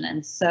protection?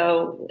 And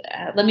so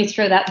let me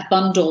throw that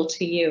bundle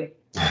to you.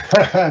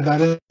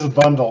 That is a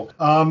bundle.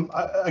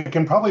 I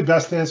can probably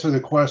best answer the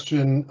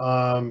question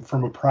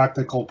from a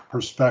practical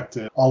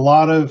perspective. A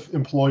lot of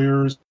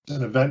employers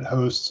and event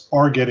hosts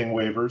are getting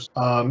waivers,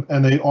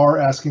 and they are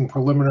asking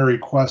preliminary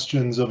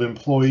questions of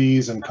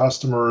employees and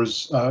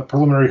customers,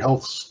 preliminary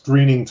health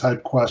screening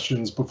type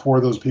questions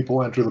before those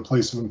people enter the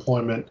place of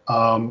employment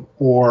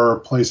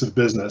or place of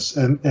business.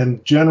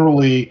 And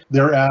generally,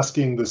 they're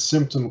asking the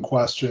symptom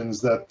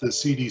questions that the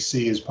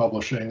CDC is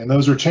publishing, and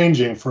those are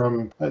changing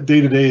from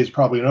day to day is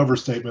probably an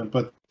overstatement,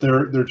 but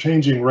they're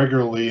changing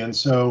regularly. And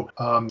so,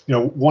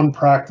 one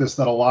practice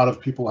that a lot of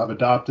people have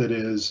adopted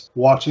is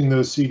watching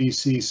those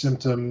CDC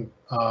symptom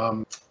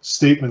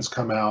statements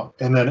come out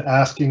and then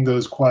asking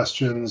those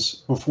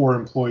questions before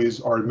employees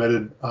are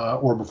admitted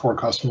or before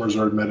customers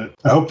are admitted.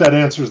 I hope that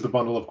answers the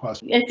bundle of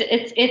questions.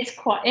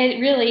 It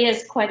really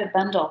is quite a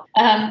bundle.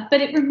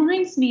 But it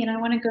reminds me, and I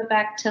want to go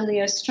back to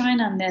Leo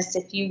Strine on this,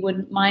 if you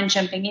wouldn't mind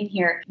jumping in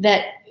here,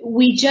 that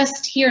we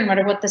just hear, no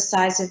matter what the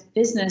size of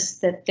business,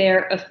 that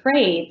they're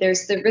afraid.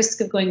 There's the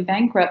risk of going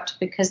bankrupt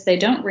because they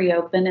don't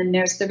reopen, and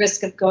there's the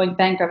risk of going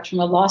bankrupt from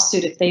a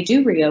lawsuit if they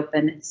do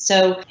reopen.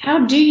 So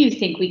how do you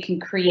think we can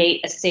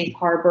create a safe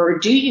harbor, or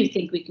do you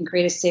think we can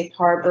create a safe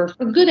harbor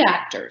for good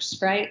actors,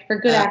 right? For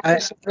good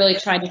actors who are really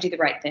trying to do the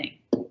right thing.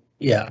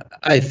 Yeah,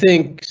 I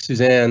think,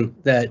 Suzanne,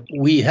 that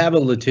we have a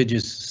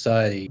litigious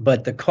society,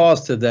 but the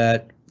cost of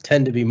that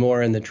tend to be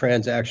more in the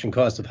transaction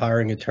cost of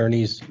hiring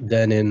attorneys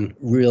than in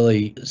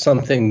really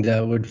something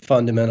that would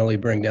fundamentally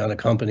bring down a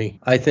company.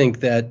 I think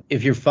that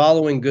if you're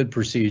following good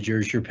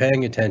procedures, you're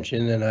paying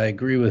attention, and I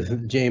agree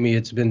with Jamie,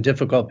 it's been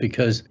difficult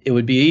because it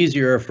would be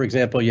easier, for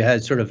example, you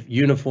had sort of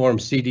uniform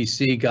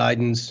CDC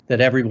guidance that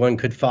everyone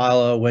could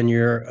follow when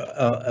you're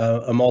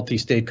a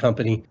multi-state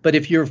company. But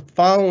if you're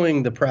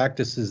following the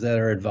practices that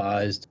are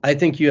advised, I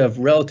think you have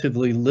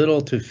relatively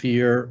little to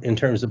fear in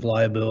terms of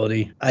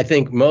liability. I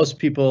think most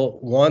people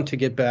want to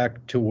get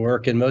back to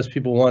work, and most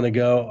people want to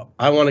go.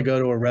 I want to go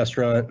to a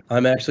restaurant.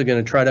 I'm actually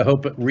going to try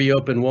to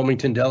reopen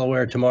Wilmington,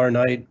 Delaware tomorrow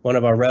night, one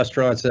of our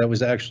restaurants that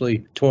was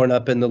actually torn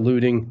up in the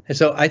looting. And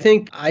so I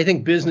think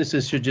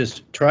businesses should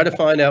just try to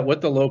find out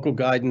what the local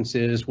guidance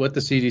is, what the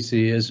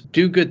CDC is,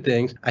 do good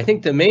things. I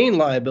think the main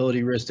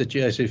liability risk that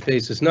you actually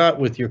face is not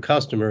with your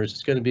customers.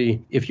 It's going to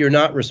be if you're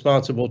not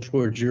responsible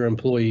towards your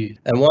employees.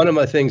 And one of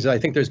my things, I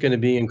think there's going to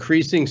be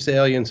increasing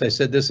salience. I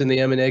said this in the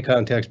M&A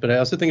context, but I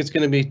also think it's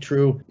going to be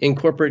true in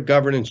corporate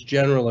governance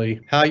generally,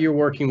 how you're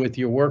working with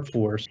your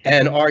workforce,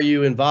 and are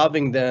you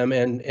involving them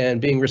and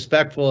being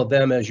respectful of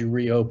them as you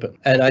reopen.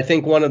 And I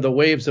think one of the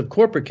waves of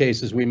corporate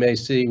cases we may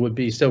see would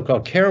be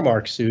so-called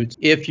Caremark suits.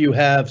 If you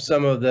have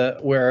some of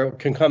where it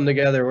can come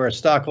together where a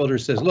stockholder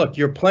says, look,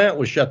 your plant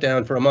was shut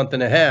down for a month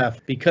and a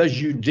half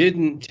because you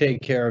didn't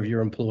take care of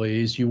your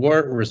employees, you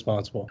weren't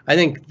responsible. I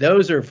think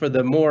those are for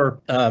the more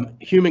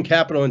human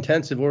capital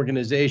intensive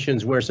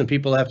organizations where some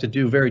people have to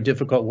do very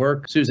difficult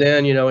work.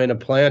 Suzanne, in a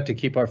plant to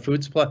keep our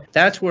food supply.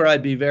 That's where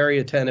I'd be very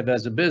attentive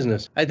as a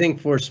business. I think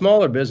for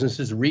smaller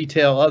businesses,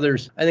 retail,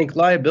 others, I think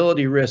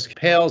liability risk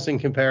pales in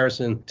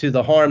comparison to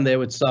the harm they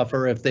would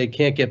suffer if they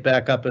can't get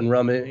back up and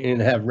running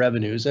and have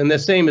revenues. And the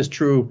same is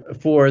true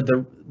for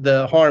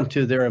the harm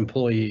to their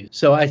employees.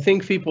 So I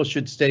think people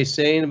should stay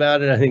sane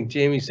about it. I think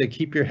Jamie said,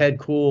 keep your head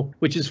cool,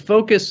 which is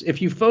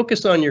if you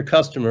focus on your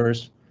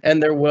customers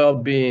and their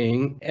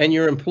well-being and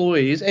your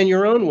employees and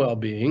your own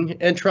well-being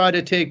and try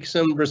to take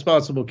some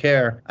responsible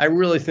care, I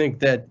really think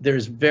that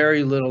there's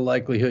very little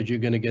likelihood you're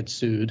going to get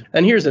sued.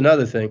 And here's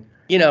another thing.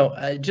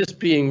 just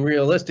being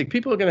realistic,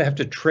 people are going to have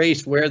to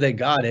trace where they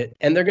got it,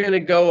 and they're going to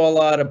go a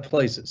lot of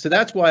places. So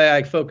that's why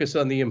I focus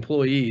on the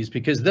employees,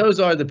 because those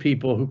are the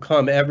people who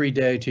come every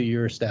day to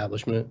your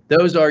establishment.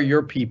 Those are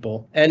your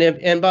people.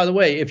 And by the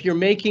way, if you're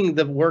making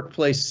the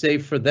workplace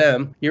safe for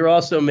them, you're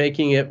also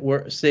making it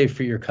safe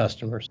for your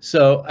customers.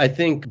 So I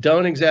think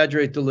don't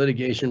exaggerate the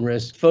litigation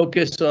risk.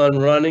 Focus on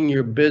running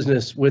your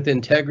business with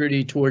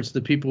integrity towards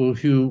the people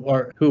who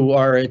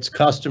are its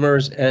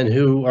customers and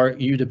who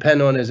you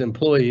depend on as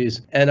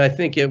employees. And I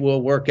think it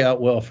will work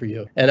out well for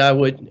you. And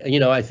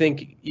I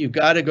think you've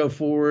got to go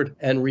forward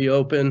and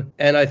reopen.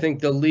 And I think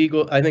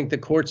the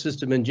court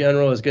system in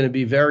general is going to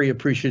be very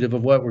appreciative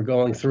of what we're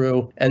going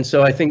through. And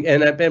so I think,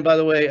 and by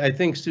the way, I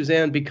think,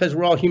 Suzanne, because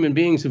we're all human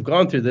beings who've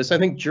gone through this, I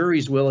think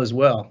juries will as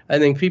well. I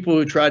think people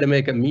who try to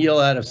make a meal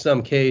out of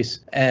some case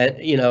and,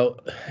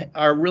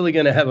 are really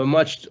going to have a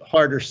much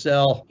harder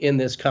sell in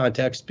this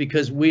context,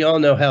 because we all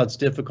know how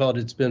difficult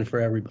it's been for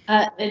everybody.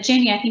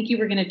 Janie, I think you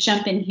were going to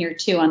jump in here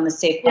too on the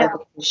safe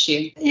harbor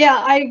issue.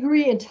 Yeah, I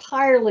agree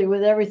entirely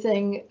with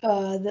everything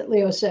that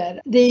Leo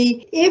said.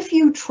 If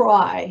you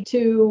try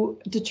to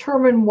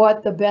determine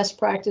what the best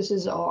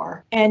practices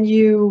are and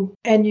you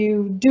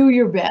do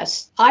your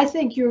best, I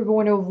think you're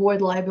going to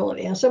avoid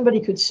liability. Now, somebody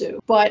could sue,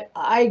 but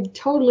I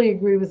totally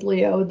agree with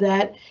Leo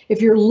that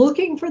if you're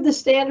looking for the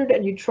standard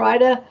and you try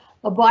to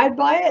abide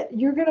by it,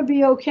 you're going to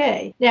be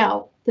okay.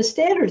 Now, the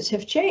standards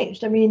have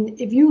changed. I mean,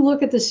 if you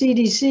look at the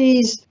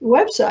CDC's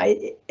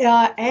website,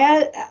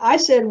 I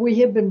said we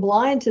have been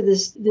blind to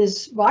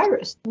this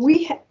virus.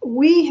 We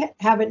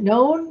haven't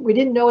known. We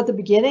didn't know at the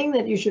beginning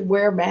that you should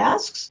wear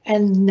masks,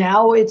 and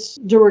now it's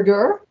de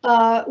rigueur.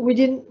 We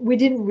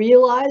didn't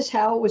realize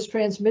how it was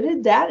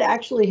transmitted. That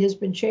actually has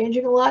been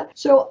changing a lot.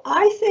 So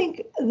I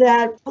think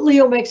that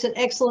Leo makes an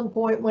excellent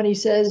point when he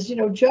says,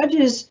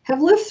 judges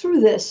have lived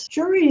through this.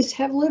 Juries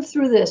have lived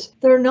through this.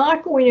 They're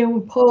not going to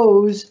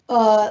impose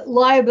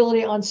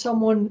liability on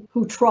someone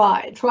who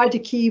tried to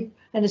keep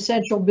an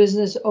essential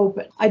business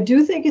open. I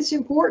do think it's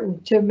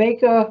important to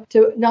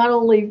to not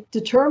only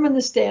determine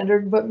the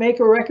standard, but make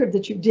a record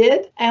that you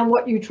did and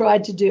what you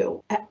tried to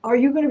do. Are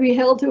you going to be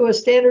held to a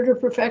standard of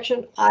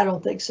perfection? I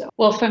don't think so.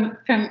 Well, from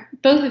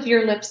both of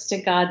your lips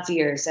to God's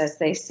ears, as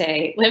they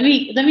say, let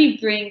me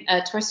bring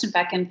Torsten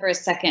back in for a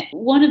second.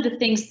 One of the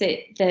things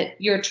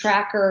that your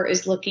tracker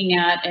is looking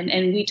at,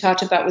 and we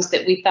talked about, was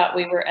that we thought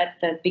we were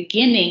at the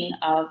beginning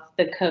of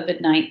the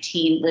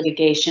COVID-19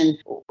 litigation.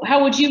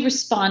 How would you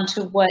respond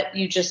to what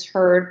you just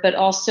heard, but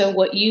also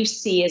what you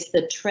see as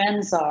the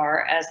trends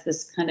are as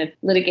this kind of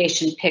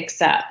litigation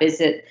picks up?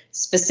 Is it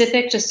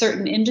specific to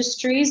certain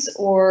industries,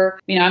 or,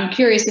 I'm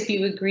curious if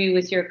you agree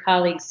with your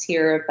colleagues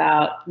here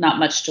about not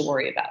much to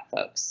worry about,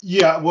 folks.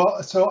 Yeah,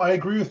 well, so I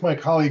agree with my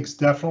colleagues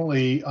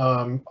definitely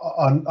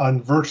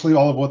on virtually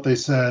all of what they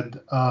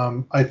said.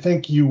 I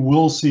think you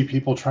will see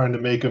people trying to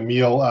make a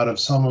meal out of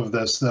some of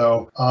this,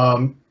 though.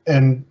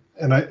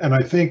 And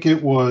I think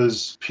it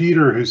was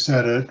Peter who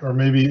said it, or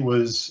maybe it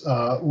was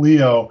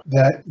Leo,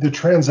 that the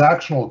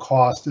transactional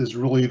cost is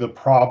really the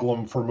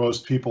problem for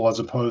most people as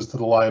opposed to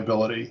the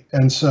liability.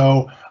 And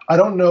so I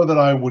don't know that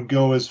I would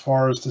go as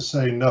far as to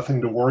say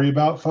nothing to worry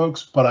about,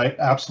 folks, but I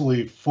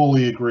absolutely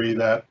fully agree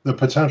that the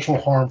potential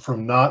harm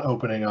from not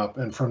opening up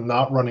and from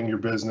not running your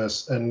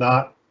business and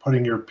not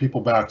putting your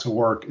people back to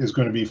work is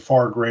going to be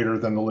far greater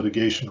than the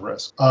litigation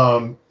risk.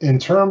 In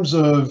terms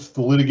of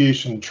the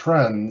litigation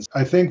trends,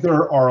 I think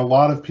there are a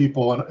lot of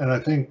people, and I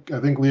think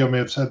Leo may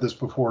have said this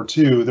before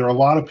too, there are a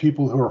lot of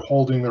people who are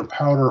holding their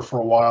powder for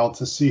a while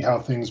to see how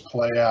things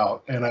play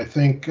out. And I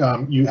think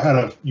you had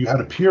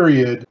a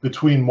period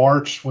between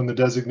March, when the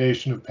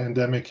designation of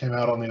pandemic came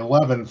out on the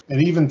 11th,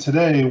 and even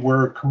today,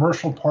 where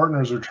commercial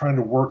partners are trying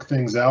to work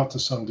things out to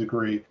some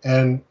degree.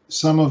 And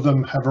some of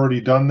them have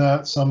already done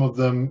that. Some of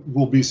them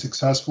will be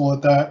successful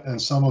at that,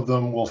 and some of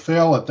them will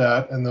fail at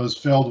that, and those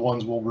failed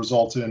ones will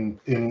result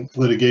in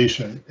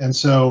litigation. And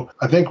so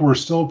I think we're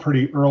still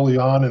pretty early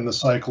on in the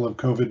cycle of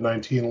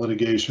COVID-19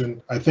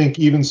 litigation. I think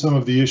even some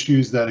of the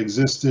issues that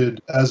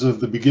existed as of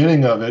the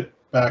beginning of it,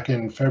 back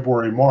in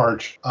February,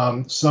 March,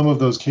 some of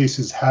those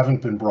cases haven't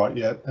been brought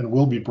yet and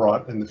will be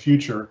brought in the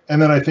future.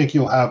 And then I think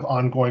you'll have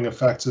ongoing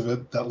effects of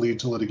it that lead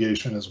to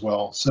litigation as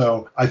well.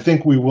 So I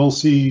think we will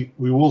see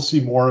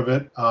more of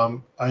it.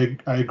 I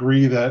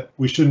agree that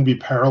we shouldn't be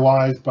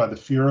paralyzed by the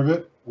fear of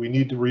it. We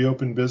need to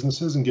reopen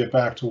businesses and get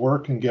back to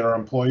work and get our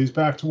employees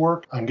back to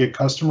work and get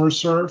customers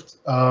served.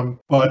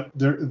 But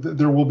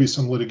there will be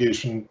some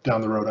litigation down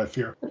the road, I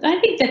fear. I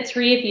think the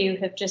three of you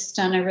have just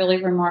done a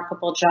really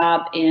remarkable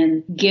job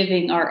in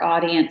giving our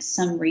audience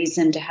some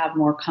reason to have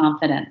more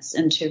confidence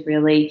and to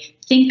really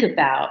think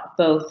about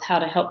both how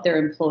to help their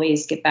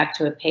employees get back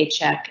to a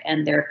paycheck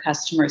and their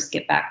customers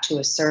get back to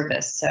a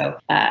service. So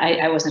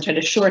I wasn't trying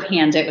to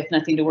shorthand it with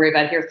nothing to worry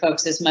about here,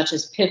 folks, as much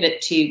as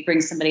pivot to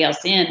bring somebody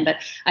else in. But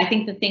I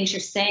think the things you're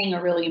saying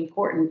are really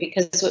important,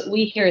 because what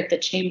we hear at the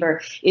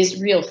Chamber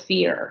is real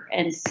fear.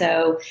 And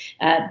so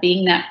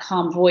being that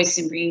calm voice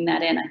and bringing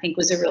that in, I think,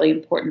 was a really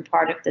important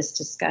part of this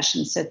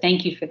discussion. So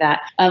thank you for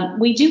that.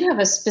 We do have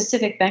a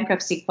specific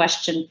bankruptcy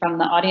question from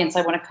the audience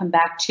I want to come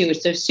back to.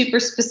 It's a super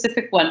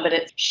specific one, but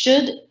it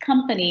should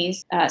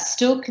companies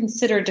still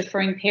consider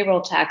deferring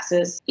payroll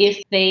taxes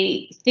if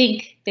they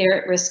think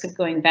they're at risk of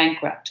going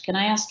bankrupt? Can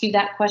I ask you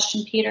that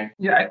question, Peter?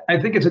 Yeah, I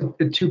think it's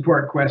a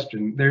two-part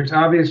question. There's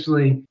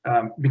obviously,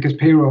 because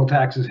payroll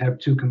taxes have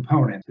two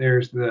components,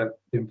 there's the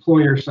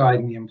employer side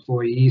and the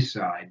employee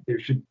side.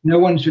 No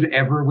one should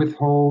ever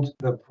withhold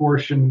the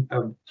portion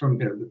from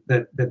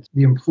that's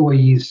the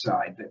employee's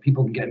side, that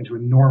people can get into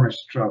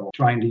enormous trouble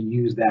trying to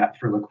use that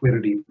for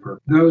liquidity. For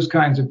those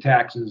kinds of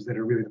taxes that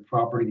are really the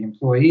property of the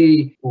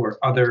employee, or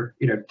other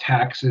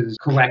taxes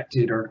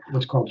collected, or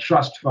what's called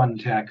trust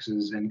fund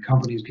taxes, and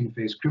companies can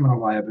face criminal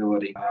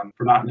liability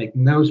for not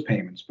making those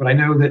payments. But I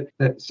know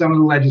that some of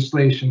the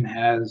legislation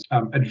has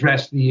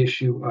addressed the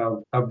issue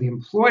of the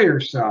employer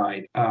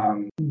side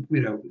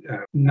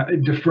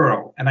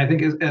deferral. And I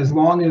think as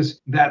long as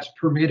that's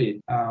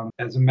permitted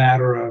as a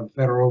matter of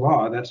federal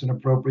law, that's an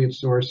appropriate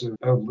source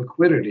of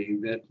liquidity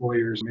that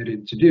employers are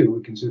permitted to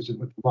do, consistent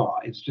with the law.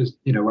 It's just,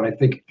 what I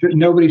think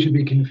nobody should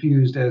be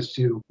confused as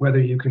to whether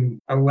you can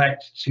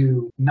elect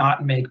to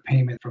not make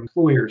payment from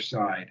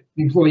the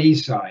employee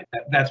side.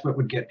 That's what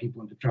would get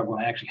people into trouble.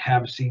 And I actually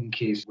have seen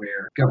cases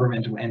where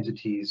governmental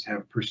entities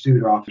have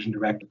pursued officers and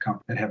directors of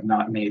companies that have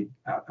not made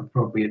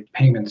appropriate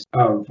payments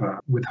of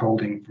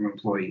withholding from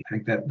employees. I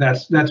think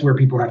that's where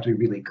people have to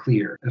be really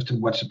clear as to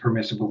what's a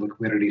permissible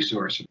liquidity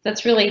source.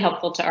 That's really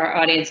helpful to our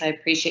audience. I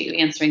appreciate you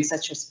answering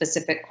such a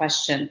specific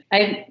question.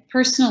 I'm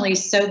personally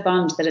so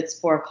bummed that it's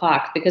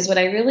 4:00, because what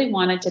I really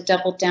wanted to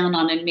double down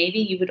on, and maybe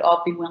you would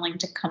all be willing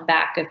to come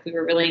back if we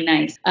were really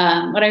nice.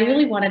 What I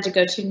really wanted to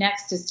go to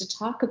next is to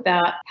talk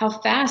about how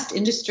fast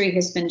industry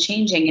has been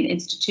changing and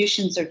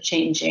institutions are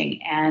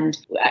changing. And,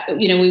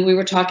 we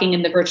were talking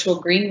in the virtual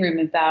green room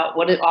about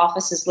what do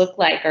offices look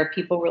like. Are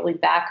people really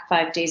back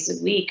 5 days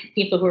a week?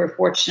 People who are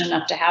fortunate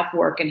enough to have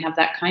work and have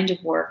that kind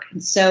of work.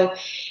 And so,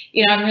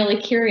 I'm really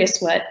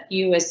curious what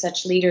you as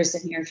such leaders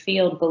in your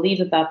field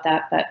believe about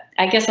that. But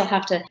I guess I'll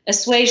have to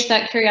assuage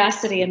that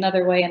curiosity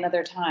another way,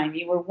 another time.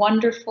 You were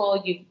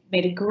wonderful. You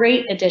made a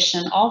great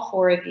addition, all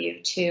four of you,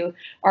 to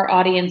our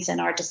audience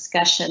and our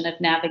discussion of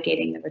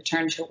navigating the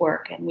return to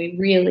work. And we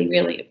really,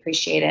 really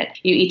appreciate it.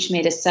 You each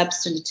made a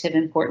substantive,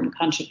 important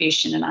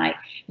contribution, and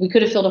we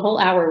could have filled a whole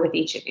hour with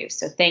each of you.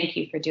 So thank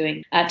you for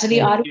doing to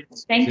the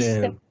audience. Thanks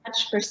so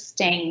much for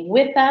staying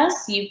with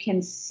us. You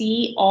can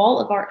see all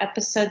of our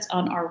episodes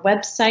on our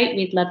website.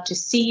 We'd love to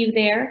see you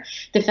there.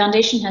 The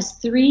foundation has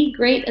 3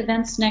 great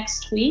events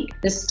next week: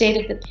 the State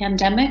of the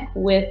Pandemic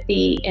with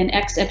an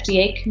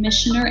ex-FDA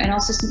commissioner, and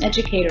also some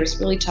educators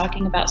really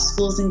talking about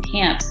schools and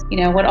camps,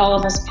 what all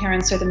of us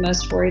parents are the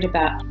most worried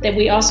about. Then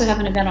we also have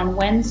an event on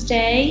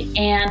Wednesday,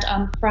 and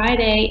on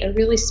Friday, a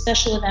really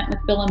special event with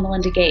Bill and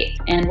Melinda Gates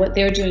and what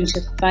they're doing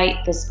to fight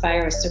this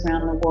virus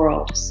around the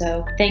world.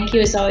 So thank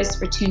you as always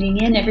for tuning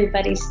in.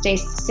 Everybody stay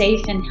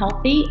safe and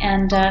healthy,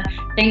 and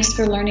thanks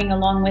for learning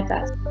along with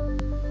us.